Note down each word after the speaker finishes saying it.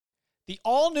The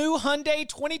all-new Hyundai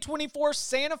 2024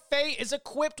 Santa Fe is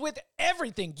equipped with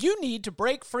everything you need to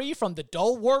break free from the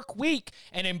dull work week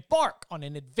and embark on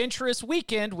an adventurous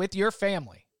weekend with your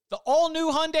family. The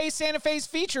all-new Hyundai Santa Fe's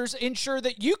features ensure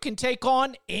that you can take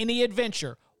on any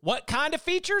adventure. What kind of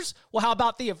features? Well, how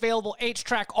about the available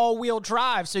H-Track all-wheel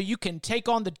drive so you can take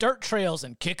on the dirt trails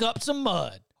and kick up some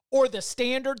mud? Or the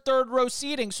standard third-row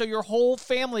seating so your whole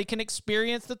family can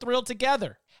experience the thrill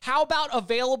together? How about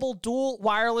available dual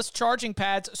wireless charging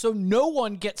pads so no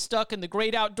one gets stuck in the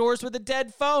great outdoors with a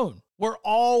dead phone? We're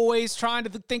always trying to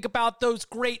think about those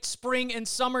great spring and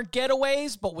summer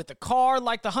getaways, but with a car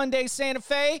like the Hyundai Santa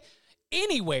Fe,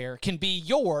 anywhere can be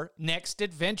your next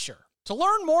adventure. To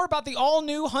learn more about the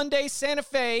all-new Hyundai Santa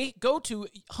Fe, go to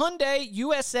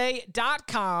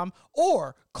HyundaiUSA.com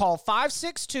or call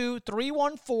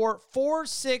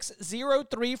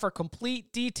 562-314-4603 for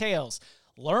complete details.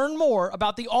 Learn more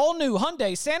about the all-new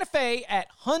Hyundai Santa Fe at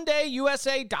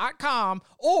HyundaiUSA.com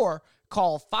or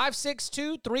call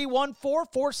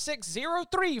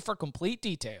 562-314-4603 for complete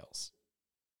details.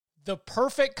 The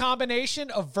perfect combination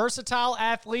of versatile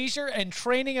athleisure and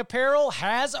training apparel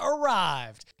has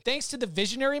arrived. Thanks to the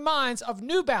visionary minds of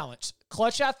New Balance,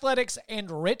 Clutch Athletics,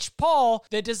 and Rich Paul,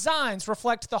 the designs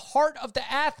reflect the heart of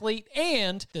the athlete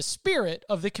and the spirit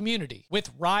of the community. With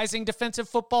rising defensive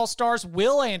football stars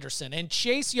Will Anderson and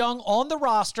Chase Young on the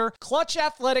roster, Clutch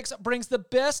Athletics brings the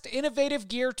best innovative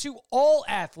gear to all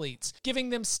athletes,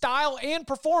 giving them style and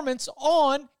performance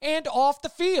on and off the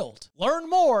field. Learn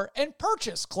more and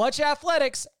purchase Clutch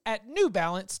Athletics at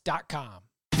newbalance.com.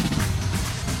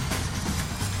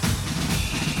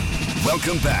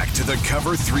 Welcome back to the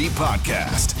Cover 3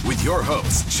 podcast with your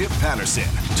hosts, Chip Patterson,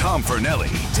 Tom Fornelli,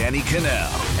 Danny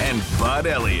Cannell, and Bud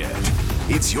Elliott.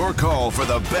 It's your call for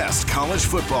the best college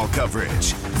football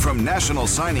coverage, from National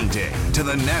Signing Day to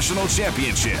the National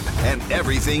Championship and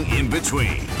everything in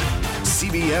between.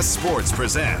 CBS Sports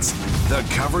presents the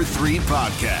Cover 3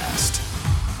 podcast.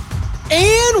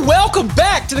 And welcome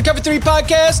back to the Cover 3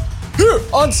 podcast here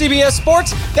on CBS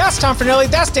Sports. That's Tom Fornelli,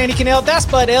 that's Danny Cannell, that's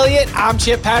Bud Elliott. I'm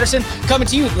Chip Patterson, coming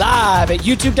to you live at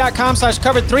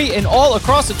youtube.com/cover3 and all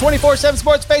across the 24/7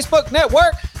 Sports Facebook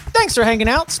network. Thanks for hanging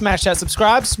out. Smash that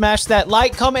subscribe, smash that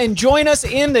like, come and join us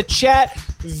in the chat.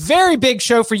 Very big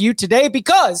show for you today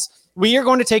because we are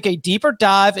going to take a deeper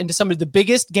dive into some of the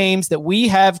biggest games that we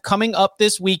have coming up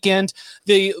this weekend.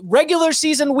 The regular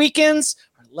season weekends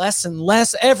less and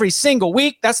less every single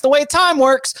week. That's the way time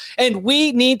works. And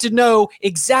we need to know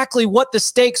exactly what the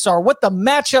stakes are, what the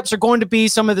matchups are going to be,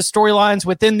 some of the storylines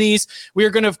within these. We are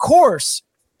going to, of course,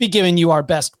 be giving you our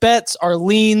best bets, our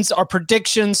leans, our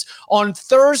predictions on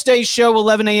Thursday's show,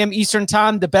 11 a.m. Eastern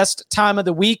time, the best time of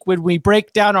the week when we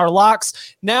break down our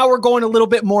locks. Now we're going a little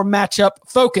bit more matchup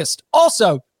focused.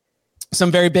 Also, some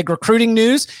very big recruiting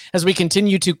news as we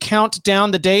continue to count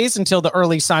down the days until the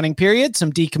early signing period.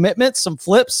 Some decommitments, some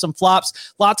flips, some flops,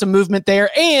 lots of movement there.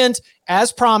 And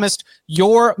as promised,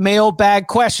 your mailbag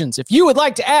questions. If you would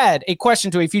like to add a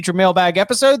question to a future mailbag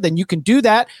episode, then you can do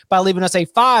that by leaving us a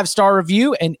 5-star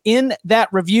review. And in that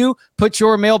review, put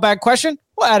your mailbag question.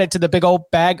 We'll add it to the big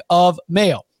old bag of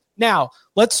mail. Now,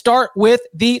 let's start with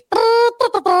the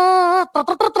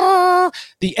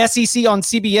SEC on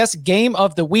CBS game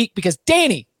of the week, because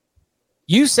Danny,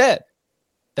 you said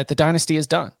that the dynasty is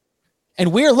done.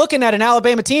 And we're looking at an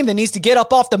Alabama team that needs to get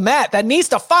up off the mat, that needs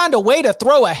to find a way to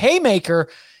throw a haymaker,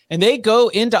 and they go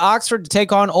into Oxford to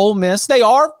take on Ole Miss. They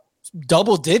are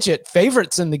double-digit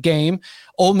favorites in the game.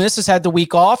 Ole Miss has had the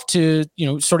week off to,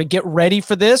 sort of get ready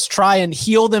for this, try and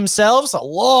heal themselves. A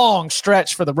long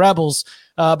stretch for the Rebels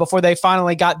before they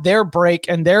finally got their break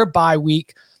and their bye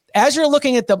week. As you're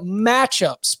looking at the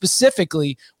matchup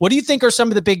specifically, what do you think are some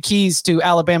of the big keys to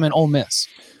Alabama and Ole Miss?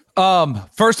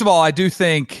 First of all, I do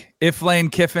think if Lane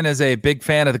Kiffin is a big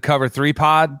fan of the Cover 3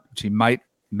 pod, which he may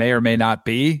or may not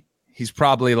be, he's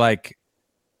probably like,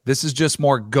 this is just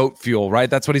more goat fuel, right?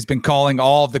 That's what he's been calling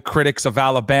all of the critics of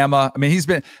Alabama. I mean,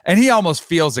 he almost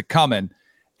feels it coming.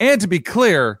 And to be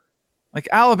clear, like,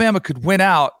 Alabama could win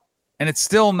out and it's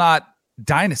still not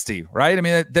dynasty, right? I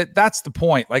mean, that's the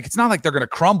point. Like, it's not like they're going to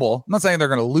crumble. I'm not saying they're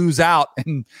going to lose out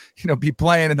and, be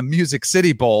playing in the Music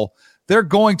City Bowl. They're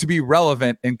going to be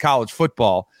relevant in college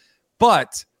football.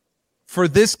 But for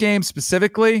this game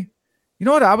specifically, you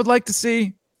know what I would like to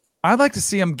see? I'd like to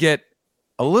see them get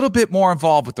a little bit more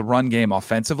involved with the run game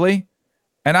offensively.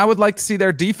 And I would like to see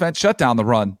their defense shut down the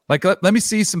run. Like, let me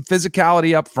see some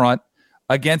physicality up front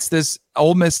against this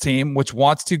Ole Miss team, which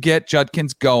wants to get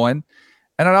Judkins going.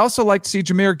 And I'd also like to see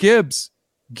Jahmyr Gibbs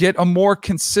get a more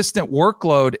consistent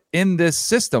workload in this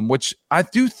system, which I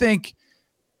do think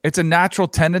It's a natural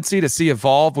tendency to see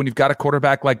evolve when you've got a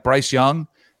quarterback like Bryce Young,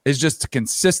 is just to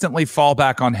consistently fall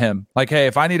back on him. Like, hey,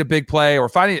 if I need a big play or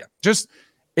if I need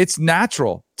it's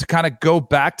natural to kind of go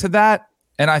back to that.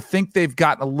 And I think they've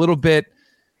gotten a little bit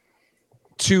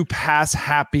too pass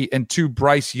happy and too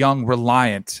Bryce Young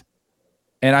reliant.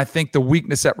 And I think the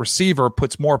weakness at receiver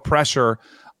puts more pressure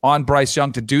on Bryce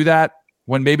Young to do that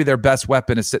when maybe their best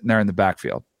weapon is sitting there in the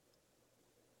backfield.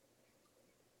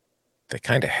 They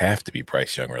kind of have to be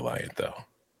Bryce Young reliant, though.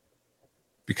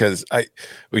 Because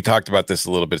we talked about this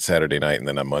a little bit Saturday night and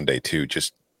then on Monday too.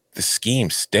 Just the scheme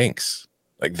stinks.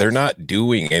 Like, they're not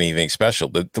doing anything special.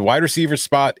 The wide receiver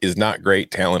spot is not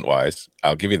great talent-wise.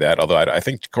 I'll give you that. Although I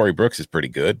think Corey Brooks is pretty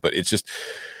good, but it's just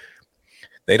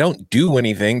they don't do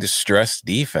anything to stress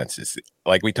defenses.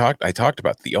 Like I talked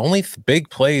about, the only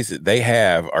big plays that they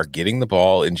have are getting the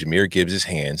ball in Jahmyr Gibbs'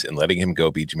 hands and letting him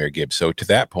go be Jahmyr Gibbs. So to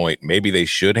that point, maybe they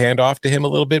should hand off to him a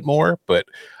little bit more, but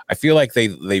I feel like they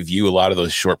view a lot of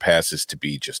those short passes to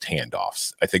be just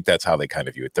handoffs. I think that's how they kind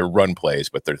of view it. They're run plays,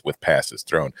 but they're with passes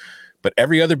thrown. But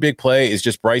every other big play is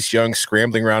just Bryce Young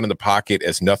scrambling around in the pocket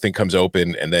as nothing comes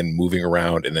open and then moving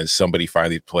around and then somebody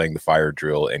finally playing the fire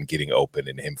drill and getting open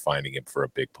and him finding him for a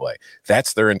big play.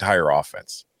 That's their entire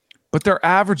offense. But they're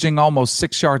averaging almost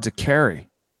 6 yards a carry,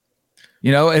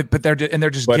 but they're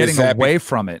just getting away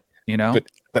from it,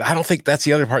 But I don't think that's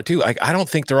the other part too. Like, I don't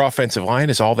think their offensive line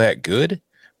is all that good.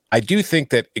 I do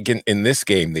think that, again, in this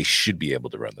game, they should be able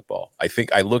to run the ball. I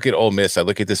think I look at Ole Miss, I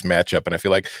look at this matchup, and I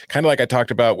feel like, kind of like I talked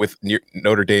about with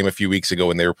Notre Dame a few weeks ago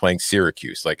when they were playing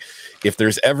Syracuse. Like, if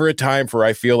there's ever a time where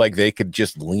I feel like they could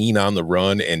just lean on the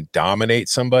run and dominate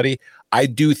somebody, I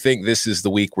do think this is the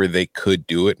week where they could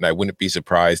do it, and I wouldn't be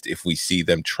surprised if we see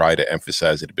them try to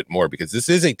emphasize it a bit more, because this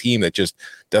is a team that just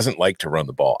doesn't like to run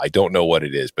the ball. I don't know what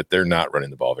it is, but they're not running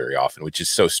the ball very often, which is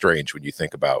so strange when you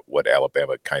think about what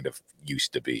Alabama kind of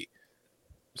used to be.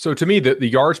 So to me, the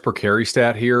yards per carry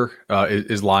stat here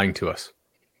is lying to us,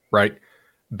 right?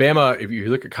 Bama, if you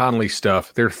look at Connolly's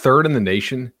stuff, they're third in the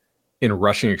nation in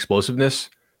rushing explosiveness,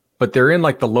 but they're in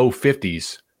like the low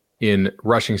 50s in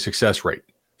rushing success rate.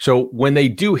 So when they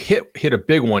do hit a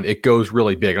big one, it goes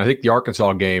really big. And I think the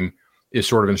Arkansas game is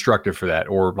sort of instructive for that,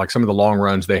 or like some of the long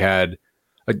runs they had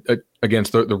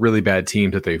against the really bad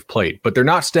teams that they've played. But they're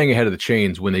not staying ahead of the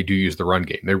chains when they do use the run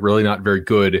game. They're really not very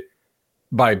good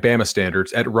by Bama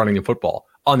standards at running the football.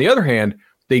 On the other hand,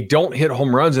 they don't hit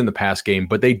home runs in the pass game,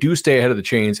 but they do stay ahead of the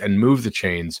chains and move the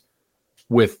chains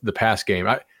with the pass game.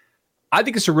 I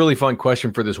think it's a really fun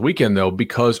question for this weekend, though,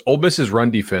 because Ole Miss's run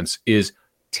defense is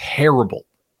terrible.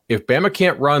 If Bama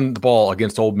can't run the ball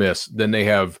against Ole Miss, then they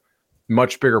have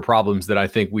much bigger problems that I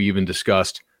think we even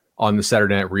discussed on the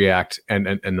Saturday Night React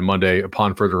and the Monday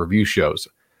Upon Further Review shows.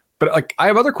 But I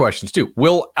have other questions too.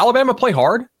 Will Alabama play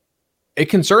hard? It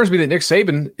concerns me that Nick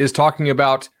Saban is talking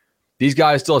about these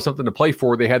guys still have something to play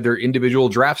for. They had their individual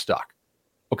draft stock.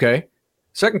 Okay.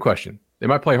 Second question. They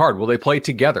might play hard. Will they play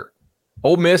together?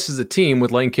 Ole Miss is a team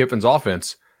with Lane Kiffin's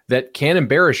offense that can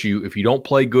embarrass you if you don't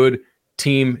play good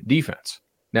team defense.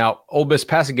 Now, Ole Miss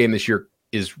passing game this year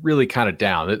is really kind of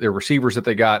down. The receivers that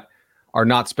they got are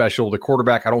not special. The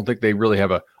quarterback, I don't think they really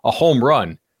have a home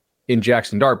run in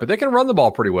Jackson Dart, but they can run the ball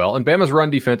pretty well. And Bama's run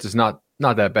defense is not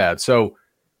that bad. So,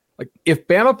 like, if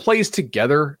Bama plays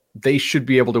together, they should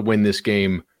be able to win this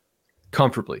game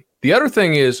comfortably. The other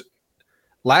thing is,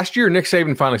 last year, Nick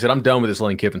Saban finally said, I'm done with this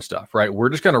Lane Kiffin stuff, right? We're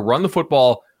just going to run the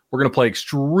football. We're going to play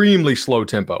extremely slow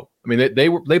tempo. I mean,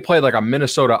 they played like a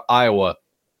Minnesota, Iowa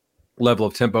level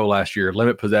of tempo last year,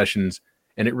 limit possessions,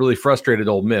 and it really frustrated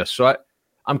Ole Miss. So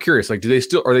I'm curious, like,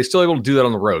 are they still able to do that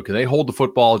on the road? Can they hold the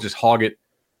football, just hog it,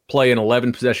 play an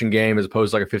 11 possession game as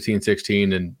opposed to like a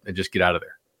 15-16 and just get out of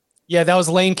there? Yeah, that was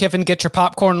Lane Kiffin. Get your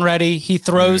popcorn ready. He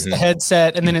throws the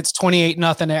headset, and then it's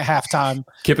 28-0 at halftime.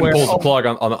 Kiffin pulls the plug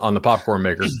on the popcorn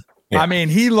maker. Yeah. I mean,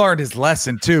 he learned his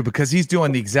lesson too, because he's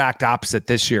doing the exact opposite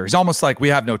this year. He's almost like, we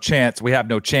have no chance. We have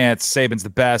no chance. Saban's the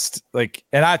best. Like,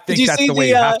 and I think that's the way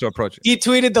you have to approach it. He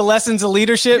tweeted the lessons of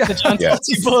leadership, the John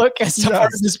Kelsey book, as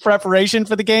part of his preparation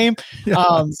for the game.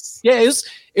 It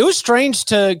was strange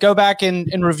to go back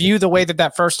and review the way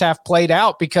that first half played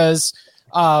out, because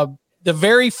the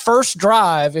very first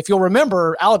drive, if you'll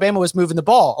remember, Alabama was moving the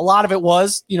ball. A lot of it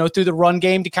was, through the run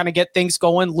game to kind of get things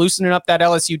going, loosening up that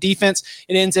LSU defense.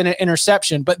 It ends in an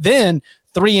interception. But then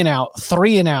 3 and out,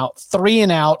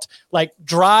 like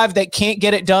drive that can't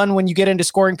get it done when you get into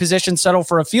scoring position, settle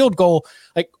for a field goal.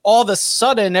 Like, all of a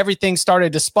sudden, everything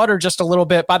started to sputter just a little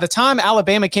bit. By the time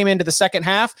Alabama came into the second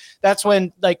half, that's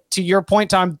when, like, to your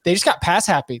point, Tom, they just got pass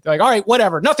happy. They're like, all right,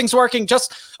 whatever. Nothing's working.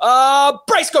 Just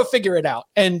Bryce, go figure it out.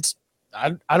 And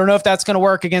I don't know if that's going to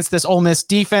work against this Ole Miss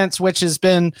defense, which has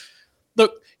been,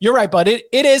 look, you're right, bud. It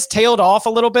is tailed off a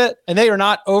little bit, and they are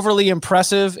not overly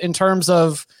impressive in terms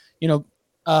of,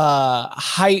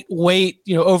 height, weight,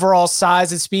 overall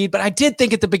size and speed. But I did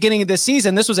think at the beginning of this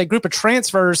season, this was a group of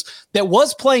transfers that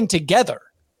was playing together,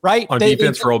 right? On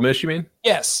defense for Ole Miss, you mean?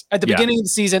 Yes, at the beginning of the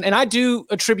season. And I do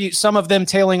attribute some of them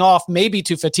tailing off maybe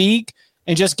to fatigue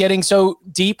and just getting so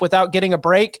deep without getting a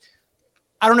break.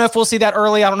 I don't know if we'll see that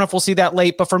early. I don't know if we'll see that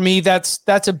late. But for me, that's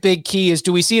a big key is,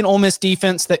 do we see an Ole Miss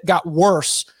defense that got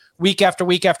worse week after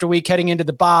week after week heading into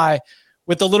the bye?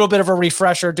 With a little bit of a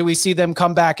refresher, do we see them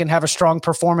come back and have a strong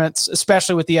performance,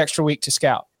 especially with the extra week to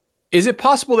scout? Is it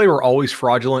possible they were always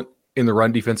fraudulent in the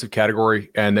run defensive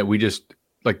category and that we just,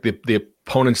 like the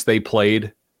opponents they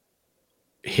played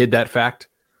hid that fact?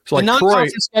 So like the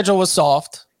non-conference schedule was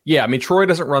soft. Yeah, I mean, Troy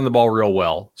doesn't run the ball real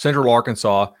well. Central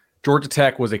Arkansas, Georgia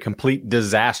Tech was a complete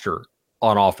disaster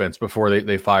on offense before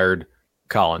they fired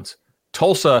Collins.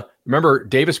 Tulsa, remember,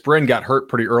 Davis Brin got hurt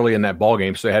pretty early in that ball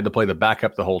game, so they had to play the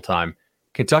backup the whole time.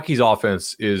 Kentucky's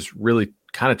offense is really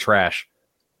kind of trash,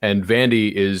 and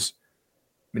Vandy is,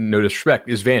 no disrespect,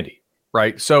 is Vandy,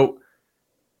 right? So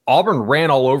Auburn ran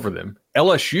all over them.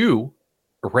 LSU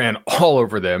ran all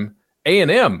over them.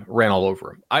 A&M ran all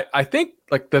over them. I think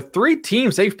like the three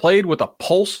teams they've played with a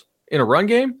pulse in a run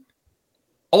game,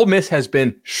 Ole Miss has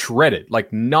been shredded,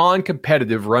 like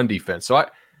non-competitive run defense. So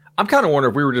I'm kind of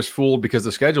wondering if we were just fooled because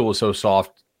the schedule was so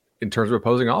soft in terms of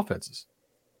opposing offenses.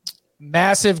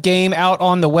 Massive game out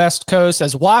on the West Coast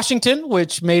as Washington,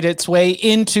 which made its way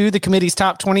into the committee's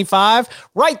top 25,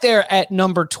 right there at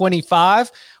number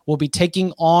 25, will be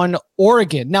taking on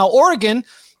Oregon. Now, Oregon,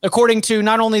 according to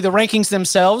not only the rankings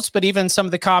themselves, but even some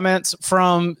of the comments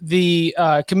from the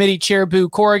committee chair, Boo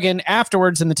Corrigan,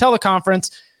 afterwards in the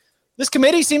teleconference, this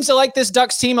committee seems to like this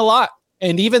Ducks team a lot.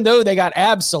 And even though they got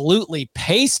absolutely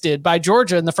pasted by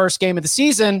Georgia in the first game of the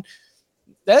season,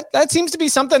 that seems to be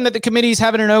something that the committee's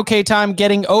having an okay time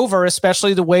getting over,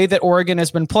 especially the way that Oregon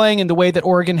has been playing and the way that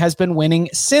Oregon has been winning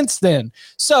since then.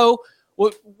 So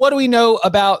what do we know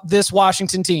about this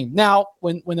Washington team? Now,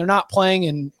 when they're not playing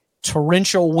in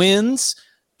torrential winds,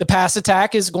 the pass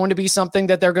attack is going to be something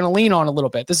that they're going to lean on a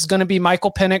little bit. This is going to be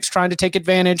Michael Penix trying to take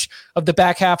advantage of the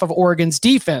back half of Oregon's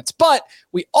defense. But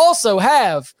we also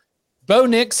have Bo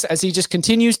Nix, as he just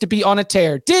continues to be on a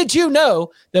tear. Did you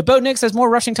know that Bo Nix has more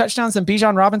rushing touchdowns than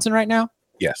Bijan Robinson right now?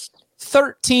 Yes.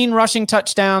 13 rushing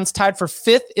touchdowns, tied for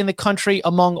 5th in the country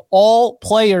among all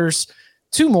players,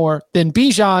 2 more than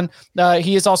Bijan.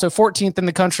 He is also 14th in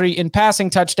the country in passing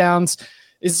touchdowns.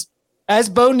 As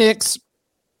Bo Nix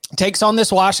takes on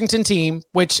this Washington team,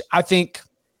 which I think,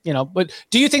 but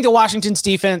do you think the Washington's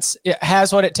defense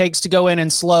has what it takes to go in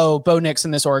and slow Bo Nix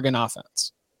in this Oregon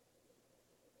offense?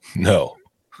 No.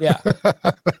 Yeah.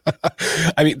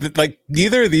 I mean, like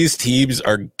neither of these teams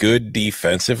are good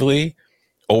defensively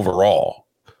overall.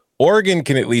 Oregon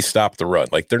can at least stop the run.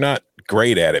 Like they're not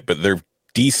great at it, but they're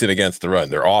decent against the run.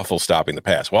 They're awful stopping the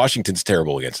pass. Washington's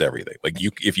terrible against everything. Like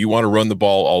if you want to run the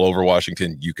ball all over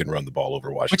Washington, you can run the ball over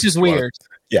Washington. Which is weird.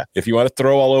 If you want to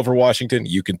throw all over Washington,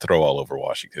 you can throw all over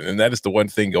Washington. And that is the one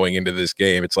thing going into this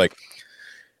game. It's like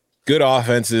good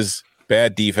offenses,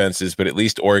 bad defenses, but at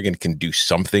least Oregon can do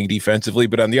something defensively.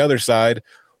 But on the other side,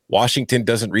 Washington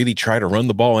doesn't really try to run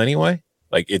the ball anyway.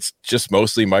 Like it's just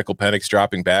mostly Michael Penix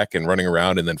dropping back and running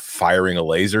around and then firing a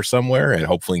laser somewhere and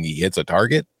hopefully he hits a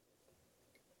target.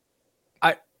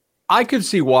 I could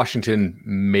see Washington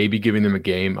maybe giving them a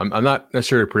game. I'm not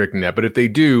necessarily predicting that, but if they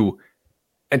do,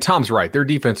 and Tom's right, their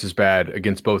defense is bad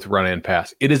against both run and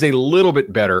pass. It is a little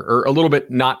bit better, or a little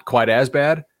bit not quite as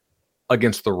bad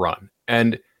against the run.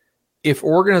 And if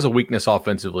Oregon has a weakness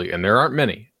offensively, and there aren't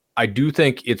many, I do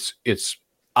think it's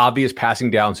obvious passing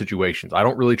down situations. I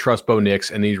don't really trust Bo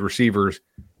Nix and these receivers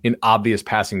in obvious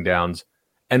passing downs.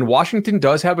 And Washington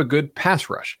does have a good pass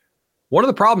rush. One of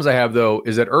the problems I have, though,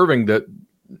 is that Irving,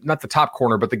 not the top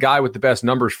corner, but the guy with the best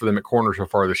numbers for them at corner so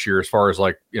far this year, as far as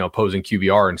opposing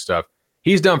QBR and stuff,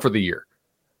 he's done for the year.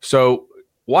 So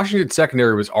Washington's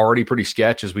secondary was already pretty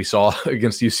sketch, as we saw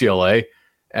against UCLA,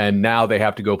 and now they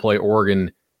have to go play Oregon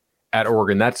at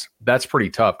Oregon. That's pretty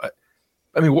tough.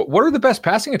 I mean, what are the best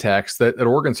passing attacks that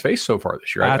Oregon's faced so far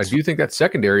this year? I do think that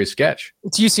secondary is sketch.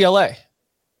 It's UCLA.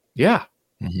 Yeah.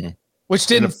 Mm-hmm. Which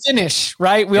didn't finish,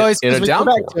 right? We always in a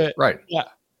downpour, right? Yeah.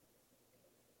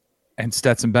 And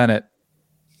Stetson Bennett.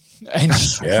 And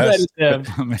yes.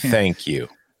 Thank you.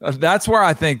 That's where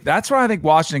I think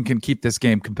Washington can keep this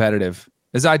game competitive.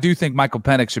 As I do think Michael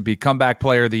Penix should be comeback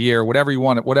player of the year, whatever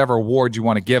award you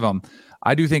want to give him.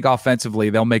 I do think offensively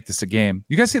they'll make this a game.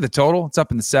 You guys see the total? It's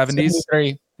up in the 70s.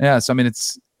 73. Yeah, so I mean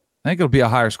I think it'll be a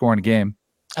higher scoring game.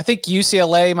 I think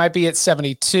UCLA might be at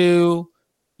 72.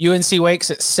 UNC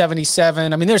Wake's at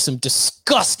 77. I mean, there's some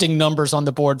disgusting numbers on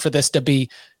the board for this to be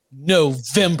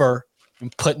November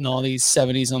and putting all these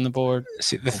 70s on the board.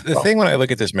 See, the thing when I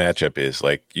look at this matchup is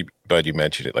like, Bud, you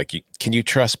mentioned it. Like, can you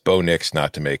trust Bo Nix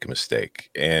not to make a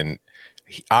mistake? And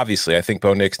obviously, I think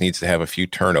Bo Nix needs to have a few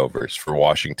turnovers for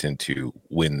Washington to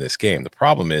win this game. The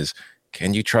problem is,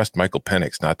 can you trust Michael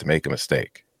Penix not to make a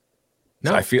mistake? No,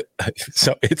 so I feel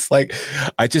so. It's like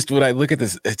when I look at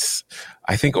this,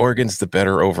 I think Oregon's the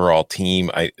better overall team.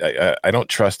 I don't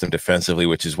trust them defensively,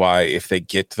 which is why if they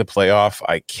get to the playoff,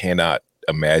 I cannot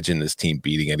imagine this team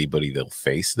beating anybody they'll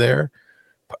face there.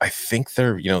 But I think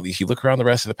they're, if you look around the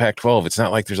rest of the Pac-12, it's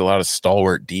not like there's a lot of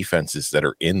stalwart defenses that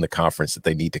are in the conference that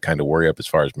they need to kind of worry up as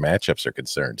far as matchups are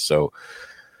concerned. So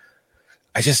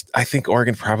I think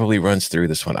Oregon probably runs through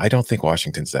this one. I don't think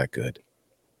Washington's that good.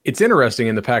 It's interesting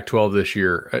in the Pac-12 this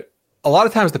year. A lot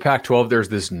of times the Pac-12, there's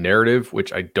this narrative,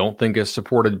 which I don't think is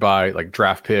supported by like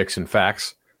draft picks and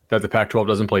facts, that the Pac-12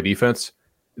 doesn't play defense.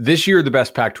 This year, the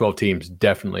best Pac-12 teams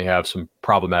definitely have some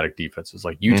problematic defenses.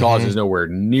 Like Utah's is nowhere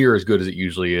near as good as it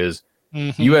usually is.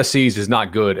 USC's is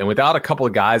not good. And without a couple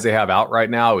of guys they have out right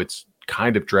now, it's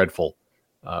kind of dreadful.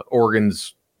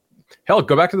 Oregon's, hell,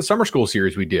 go back to the summer school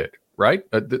series we did, right?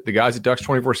 The guys at Ducks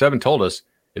 24/7 told us,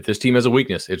 if this team has a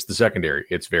weakness, it's the secondary.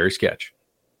 It's very sketch.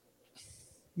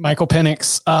 Michael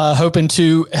Penix hoping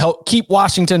to help keep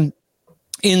Washington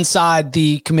inside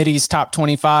the committee's top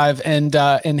 25 and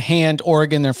hand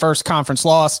Oregon their first conference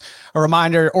loss. A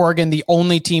reminder, Oregon, the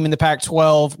only team in the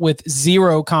Pac-12 with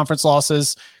 0 conference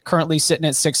losses, currently sitting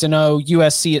at 6-0,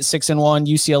 USC at 6-1,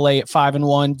 UCLA at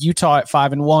 5-1, Utah at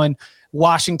 5-1.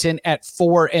 Washington at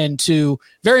 4-2.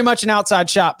 Very much an outside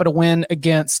shot, but a win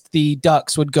against the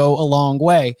Ducks would go a long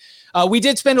way. We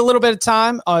did spend a little bit of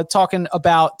time talking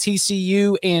about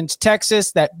TCU and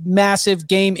Texas, that massive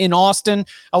game in Austin.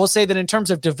 I will say that in terms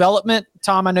of development,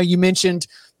 Tom, I know you mentioned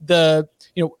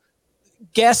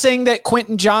guessing that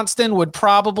Quentin Johnston would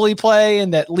probably play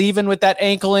and that leaving with that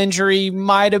ankle injury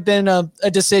might have been a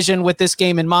decision with this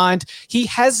game in mind. He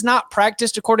has not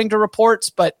practiced according to reports,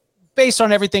 but based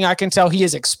on everything I can tell, he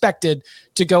is expected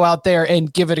to go out there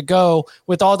and give it a go.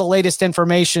 With all the latest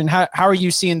information, how are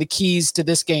you seeing the keys to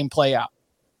this game play out?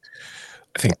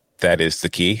 I think that is the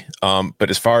key. But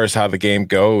as far as how the game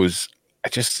goes, I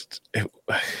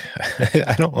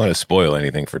don't want to spoil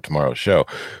anything for tomorrow's show,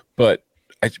 but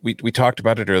we talked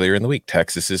about it earlier in the week.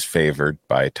 Texas is favored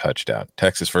by a touchdown.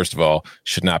 Texas, first of all,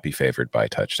 should not be favored by a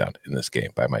touchdown in this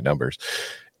game by my numbers.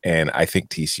 And I think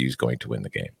TCU is going to win the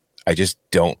game. I just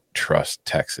don't trust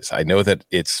Texas. I know that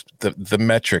it's the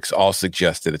metrics all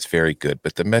suggest that it's very good,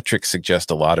 but the metrics suggest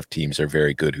a lot of teams are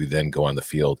very good who then go on the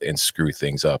field and screw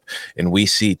things up. And we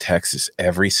see Texas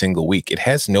every single week. It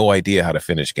has no idea how to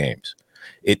finish games.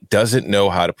 It doesn't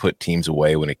know how to put teams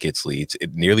away when it gets leads.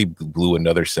 It nearly blew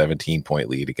another 17-point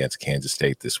lead against Kansas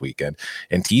State this weekend.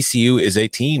 And TCU is a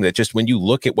team that just when you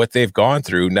look at what they've gone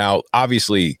through, now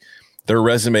obviously their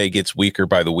resume gets weaker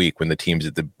by the week when the teams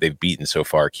that they've beaten so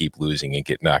far keep losing and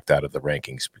get knocked out of the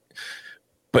rankings.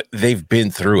 But they've been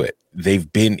through it. They've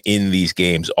been in these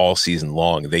games all season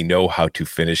long. They know how to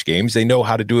finish games. They know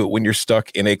how to do it when you're stuck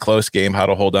in a close game, how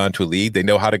to hold on to a lead. They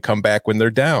know how to come back when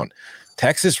they're down.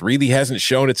 Texas really hasn't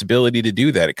shown its ability to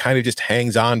do that. It kind of just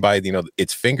hangs on by,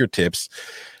 its fingertips.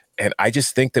 And I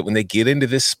just think that when they get into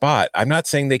this spot, I'm not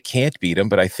saying they can't beat them,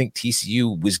 but I think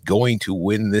TCU was going to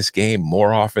win this game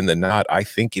more often than not. I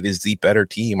think it is the better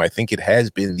team. I think it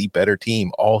has been the better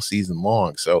team all season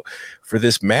long. So for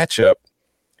this matchup,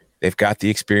 they've got the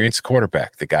experienced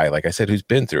quarterback, the guy, like I said, who's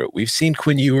been through it. We've seen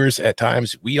Quinn Ewers at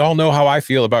times. We all know how I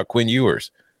feel about Quinn Ewers,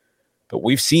 but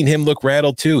we've seen him look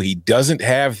rattled too. He doesn't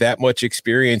have that much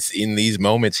experience in these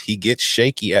moments. He gets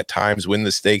shaky at times when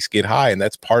the stakes get high, and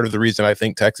that's part of the reason I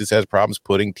think Texas has problems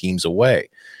putting teams away.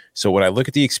 So when I look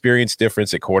at the experience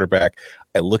difference at quarterback,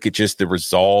 I look at just the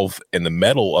resolve and the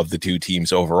mettle of the two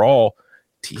teams overall.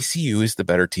 TCU is the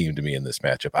better team to me in this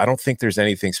matchup. I don't think there's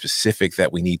anything specific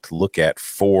that we need to look at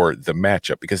for the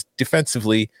matchup because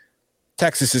defensively,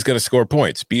 Texas is going to score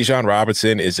points. Bijan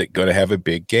Robinson is going to have a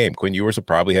big game. Quinn Ewers will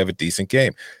probably have a decent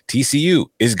game. TCU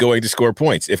is going to score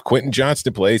points. If Quentin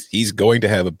Johnston plays, he's going to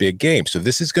have a big game. So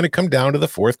this is going to come down to the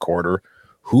fourth quarter.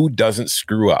 Who doesn't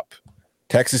screw up?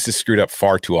 Texas has screwed up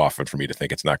far too often for me to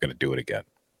think it's not going to do it again.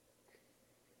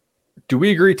 Do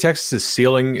we agree Texas's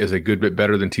ceiling is a good bit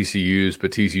better than TCU's, but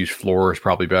TCU's floor is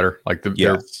probably better? Like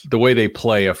the way they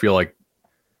play, I feel like,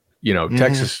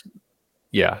 Texas –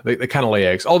 yeah, they kind of lay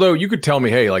eggs. Although you could tell me,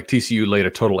 hey, like TCU laid a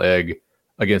total egg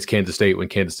against Kansas State when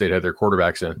Kansas State had their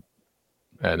quarterbacks in,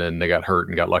 and then they got hurt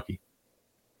and got lucky.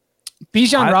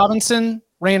 Bijan Robinson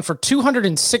ran for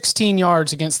 216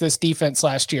 yards against this defense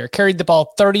last year, carried the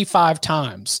ball 35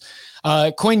 times.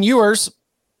 Quinn Ewers,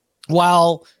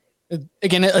 while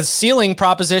again, a ceiling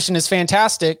proposition is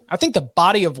fantastic, I think the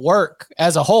body of work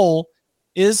as a whole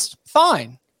is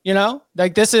fine.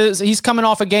 He's coming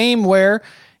off a game where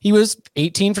he was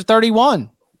 18 for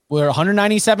 31. We're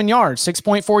 197 yards,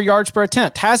 6.4 yards per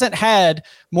attempt. Hasn't had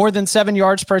more than 7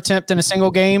 yards per attempt in a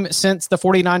single game since the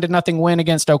 49-0 win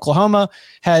against Oklahoma.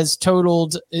 Has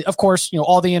totaled, of course,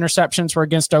 all the interceptions were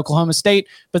against Oklahoma State,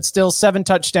 but still 7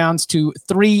 touchdowns to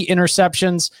 3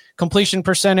 interceptions. Completion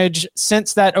percentage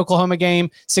since that Oklahoma game,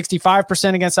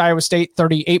 65% against Iowa State,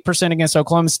 38% against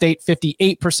Oklahoma State,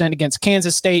 58% against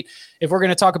Kansas State. If we're going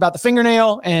to talk about the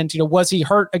fingernail and, was he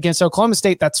hurt against Oklahoma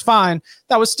State? That's fine.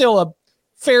 That was still a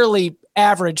fairly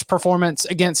average performance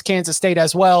against Kansas State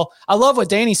as well. I love what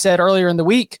Danny said earlier in the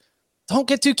week. Don't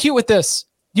get too cute with this.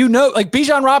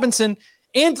 Bijan Robinson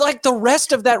and like the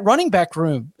rest of that running back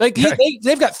room.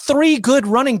 They've got 3 good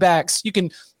running backs. You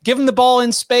can give them the ball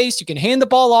in space. You can hand the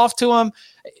ball off to them.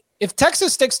 If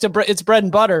Texas sticks to its bread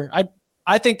and butter,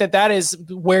 I think that is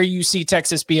where you see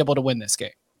Texas be able to win this game.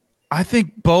 I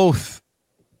think both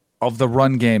of the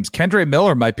run games. Kendre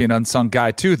Miller might be an unsung guy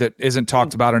too that isn't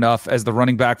talked about enough as the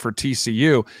running back for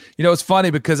TCU. It's funny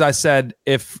because I said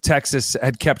if Texas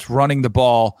had kept running the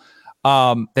ball,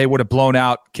 they would have blown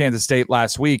out Kansas State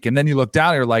last week. And then you look down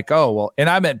and you're like, oh, well, and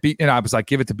I was like,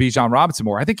 give it to Bijan Robinson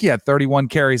more. I think he had 31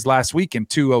 carries last week in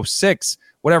 206,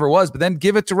 whatever it was, but then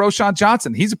give it to Roschon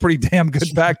Johnson. He's a pretty damn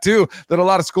good back too that a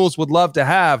lot of schools would love to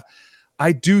have.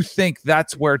 I do think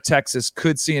that's where Texas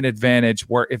could see an advantage,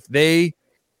 where if they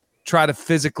try to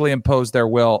physically impose their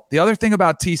will. The other thing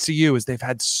about TCU is they've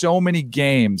had so many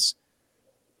games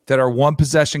that are one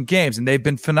possession games, and they've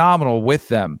been phenomenal with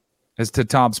them. As to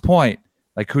Tom's point,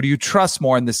 like, who do you trust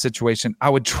more in this situation? I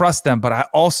would trust them, but I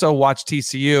also watch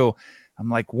TCU. I'm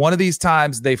like, one of these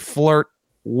times they flirt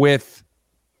with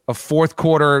a fourth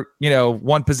quarter,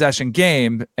 one possession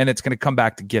game, and it's going to come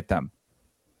back to get them.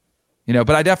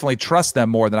 But I definitely trust them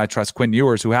more than I trust Quinn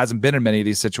Ewers, who hasn't been in many of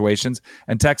these situations,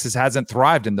 and Texas hasn't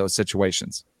thrived in those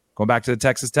situations. Going back to the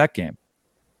Texas Tech game.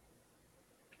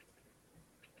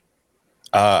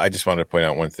 I just wanted to point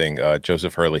out one thing.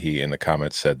 Joseph Hurley in the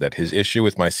comments said that his issue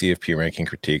with my CFP ranking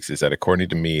critiques is that, according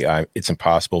to me, it's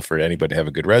impossible for anybody to have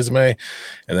a good resume.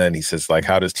 And then he says,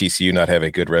 how does TCU not have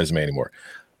a good resume anymore?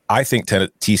 I think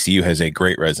TCU has a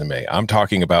great resume. I'm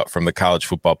talking about from the College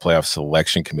Football Playoff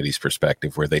Selection Committee's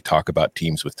perspective, where they talk about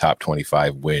teams with top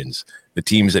 25 wins. The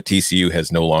teams that TCU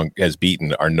has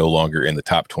beaten are no longer in the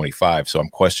top 25. So I'm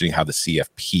questioning how the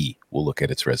CFP will look at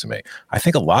its resume. I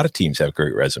think a lot of teams have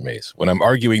great resumes. When I'm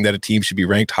arguing that a team should be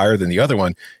ranked higher than the other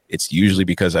one, it's usually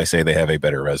because I say they have a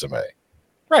better resume.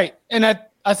 Right. And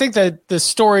I think that the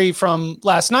story from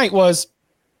last night was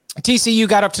TCU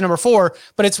got up to number 4,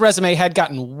 but its resume had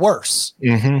gotten worse.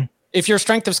 Mm-hmm. If your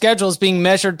strength of schedule is being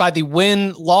measured by the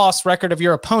win-loss record of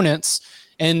your opponents,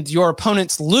 and your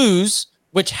opponents lose,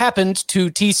 which happened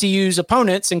to TCU's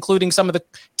opponents, including some of the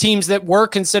teams that were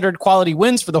considered quality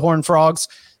wins for the Horned Frogs,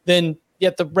 then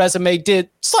yet the resume did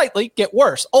slightly get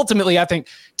worse. Ultimately, I think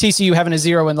TCU having a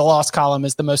 0 in the loss column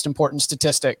is the most important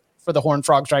statistic for the Horned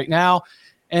Frogs right now.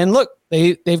 And look,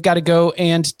 they've got to go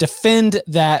and defend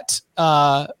that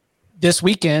this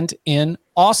weekend in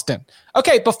Austin.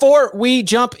 Okay, before we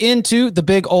jump into the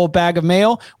big old bag of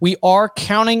mail, we are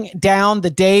counting down the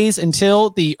days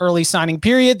until the early signing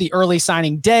period, the early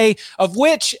signing day, of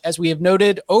which, as we have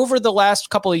noted over the last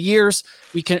couple of years,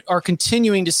 we are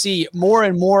continuing to see more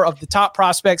and more of the top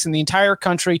prospects in the entire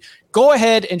country go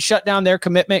ahead and shut down their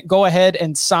commitment, go ahead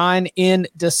and sign in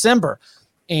December.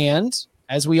 And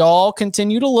as we all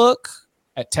continue to look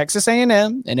at Texas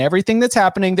A&M and everything that's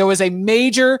happening, there was a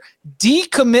major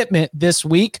decommitment this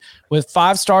week with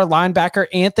 5-star linebacker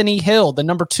Anthony Hill, the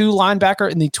number 2 linebacker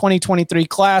in the 2023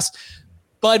 class.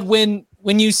 But when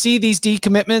you see these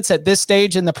decommitments at this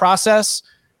stage in the process,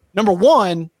 number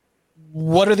one,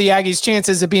 what are the Aggies'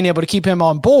 chances of being able to keep him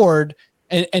on board?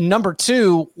 And number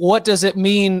 2, what does it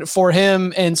mean for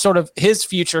him and sort of his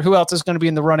future? Who else is going to be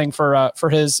in the running for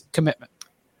his commitment?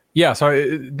 Yeah,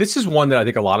 so this is one that I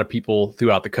think a lot of people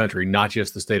throughout the country, not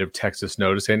just the state of Texas,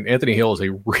 notice. And Anthony Hill is a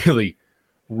really,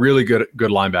 really good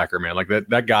linebacker, man. Like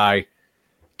that guy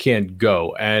can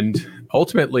go. And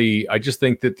ultimately, I just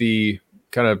think that the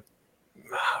kind of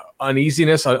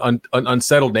uneasiness,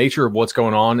 unsettled nature of what's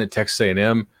going on in Texas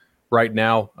A&M right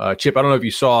now. Chip, I don't know if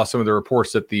you saw some of the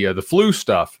reports that the flu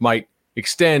stuff might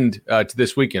extend to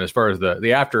this weekend as far as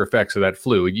the after effects of that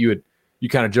flu. You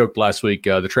kind of joked last week,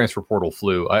 the transfer portal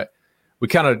flu. We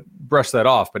kind of brushed that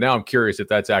off, but now I'm curious if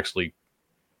that's actually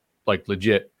like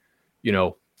legit,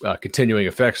 continuing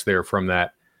effects there from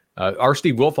that. Our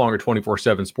Steve Wilfong at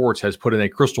 24/7 Sports has put in a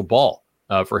crystal ball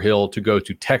for Hill to go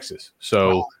to Texas.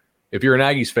 So if you're an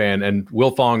Aggies fan, and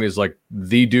Wilfong is like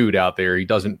the dude out there, he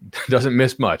doesn't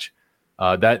miss much.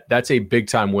 That's a big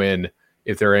time win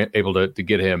if they're able to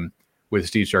get him with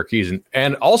Steve Sarkisian.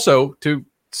 And also to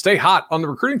stay hot on the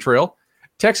recruiting trail,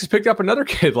 Texas picked up another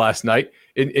kid last night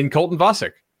in Colton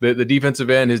Vasek, the defensive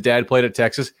end. His dad played at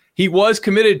Texas. He was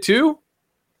committed to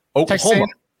Oklahoma.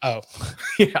 Oh,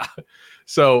 yeah.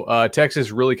 So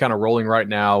Texas really kind of rolling right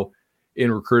now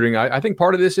in recruiting. I think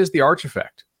part of this is the Arch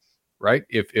effect, right?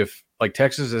 If like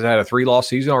Texas has had a 3-loss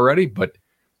season already, but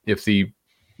if the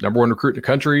number one recruit in the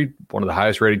country, one of the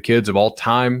highest rated kids of all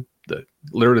time,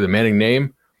 literally the Manning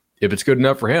name, if it's good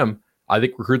enough for him, I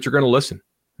think recruits are going to listen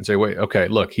and say, wait, okay,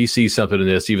 look, he sees something in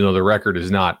this, even though the record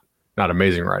is not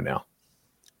amazing right now.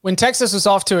 When Texas was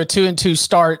off to a 2-2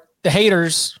 start, the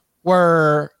haters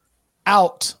were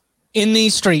out in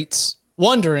these streets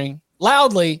wondering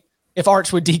loudly if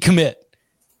Arch would decommit.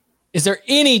 Is there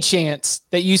any chance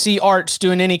that you see Arch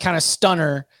doing any kind of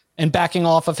stunner and backing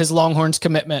off of his Longhorns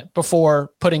commitment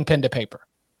before putting pen to paper?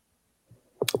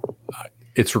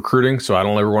 It's recruiting, so I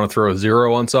don't ever want to throw a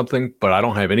 0 on something, but I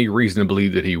don't have any reason to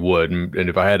believe that he would. And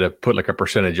if I had to put like a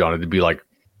percentage on it, it'd be like,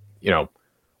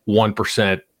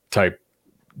 1% type,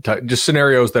 just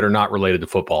scenarios that are not related to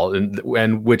football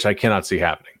and which I cannot see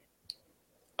happening.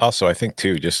 Also, I think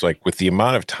too, just like with the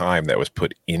amount of time that was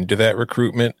put into that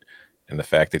recruitment and the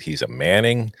fact that he's a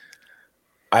Manning,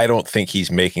 I don't think he's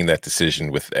making that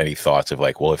decision with any thoughts of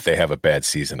like, well, if they have a bad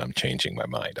season, I'm changing my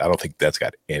mind. I don't think that's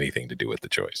got anything to do with the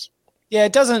choice. Yeah,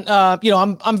 it doesn't,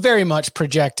 I'm very much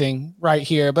projecting right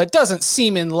here, but it doesn't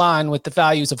seem in line with the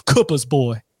values of Cooper's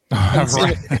boy.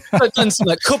 It doesn't seem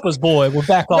like Cooper's boy will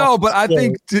back off. No, but I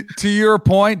think to your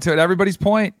point, to everybody's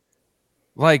point,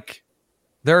 like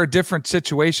there are different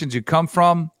situations you come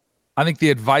from. I think the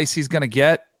advice he's going to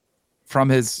get from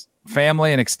his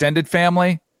family and extended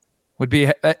family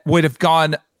would have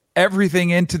gone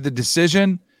everything into the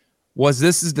decision.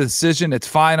 This is the decision. It's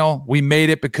final. We made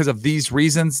it because of these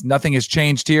reasons. Nothing has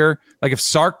changed here. Like if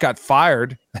Sark got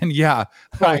fired, then I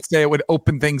would say it would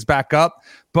open things back up,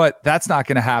 but that's not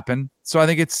going to happen. So I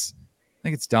think it's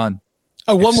done.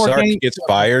 Oh, one more Sark thing. Gets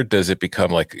fired. Does it become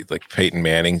like Peyton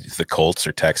Manning, the Colts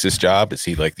or Texas job? Is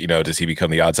he like, does he become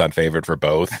the odds-on favorite for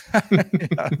both?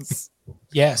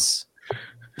 Yes.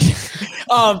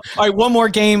 All right, one more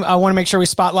game I want to make sure we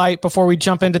spotlight before we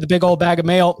jump into the big old bag of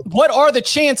mail. What are the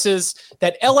chances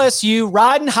that LSU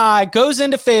riding high goes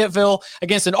into Fayetteville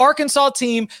against an Arkansas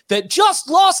team that just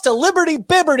lost to Liberty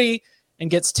Bibberty and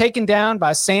gets taken down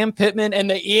by Sam Pittman and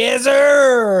the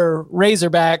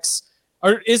Razorbacks?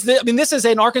 This is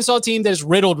an Arkansas team that is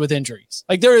riddled with injuries.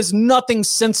 Like there is nothing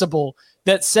sensible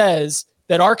that says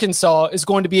that Arkansas is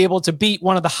going to be able to beat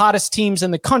one of the hottest teams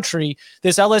in the country,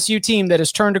 this LSU team that has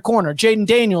turned a corner. Jaden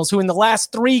Daniels, who in the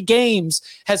last 3 games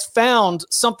has found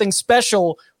something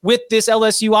special with this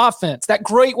LSU offense, that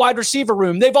great wide receiver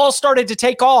room. They've all started to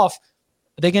take off.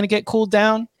 Are they going to get cooled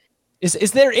down?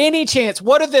 Is there any chance?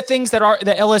 What are the things that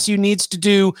LSU needs to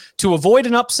do to avoid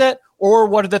an upset, or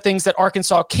what are the things that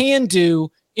Arkansas can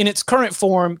do in its current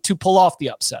form to pull off the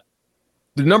upset?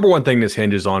 The number one thing this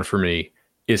hinges on for me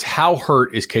is how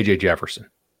hurt is KJ Jefferson?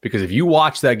 Because if you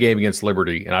watch that game against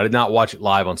Liberty, and I did not watch it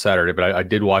live on Saturday, but I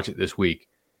did watch it this week,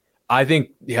 I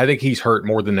think he's hurt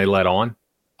more than they let on.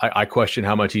 I question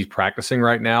how much he's practicing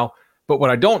right now. But what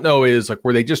I don't know is, like,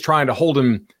 were they just trying to hold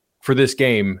him for this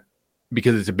game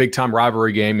because it's a big-time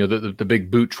rivalry game, the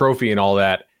big boot trophy and all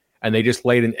that, and they just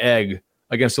laid an egg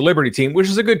against the Liberty team, which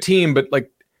is a good team, but, like,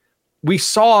 we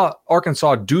saw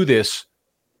Arkansas do this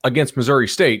against Missouri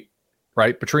State,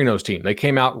 right? Petrino's team. They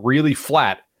came out really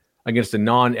flat against a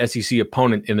non-SEC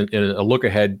opponent in a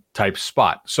look-ahead type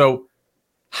spot. So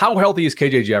how healthy is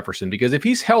KJ Jefferson? Because if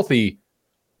he's healthy,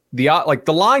 the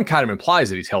line kind of implies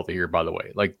that he's healthy here, by the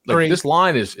way. Like this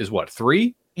line is what,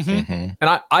 3? Mm-hmm.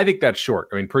 And I think that's short.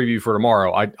 I mean, preview for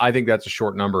tomorrow, I think that's a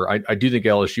short number. I do think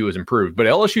LSU has improved. But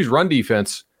LSU's run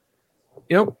defense,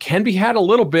 can be had a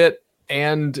little bit,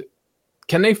 and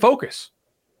can they focus?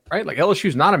 Right? Like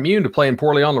LSU's not immune to playing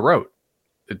poorly on the road.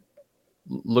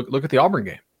 Look at the Auburn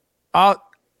game.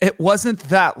 It wasn't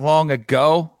that long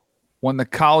ago when the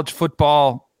college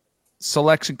football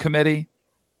selection committee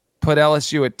put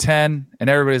LSU at 10, and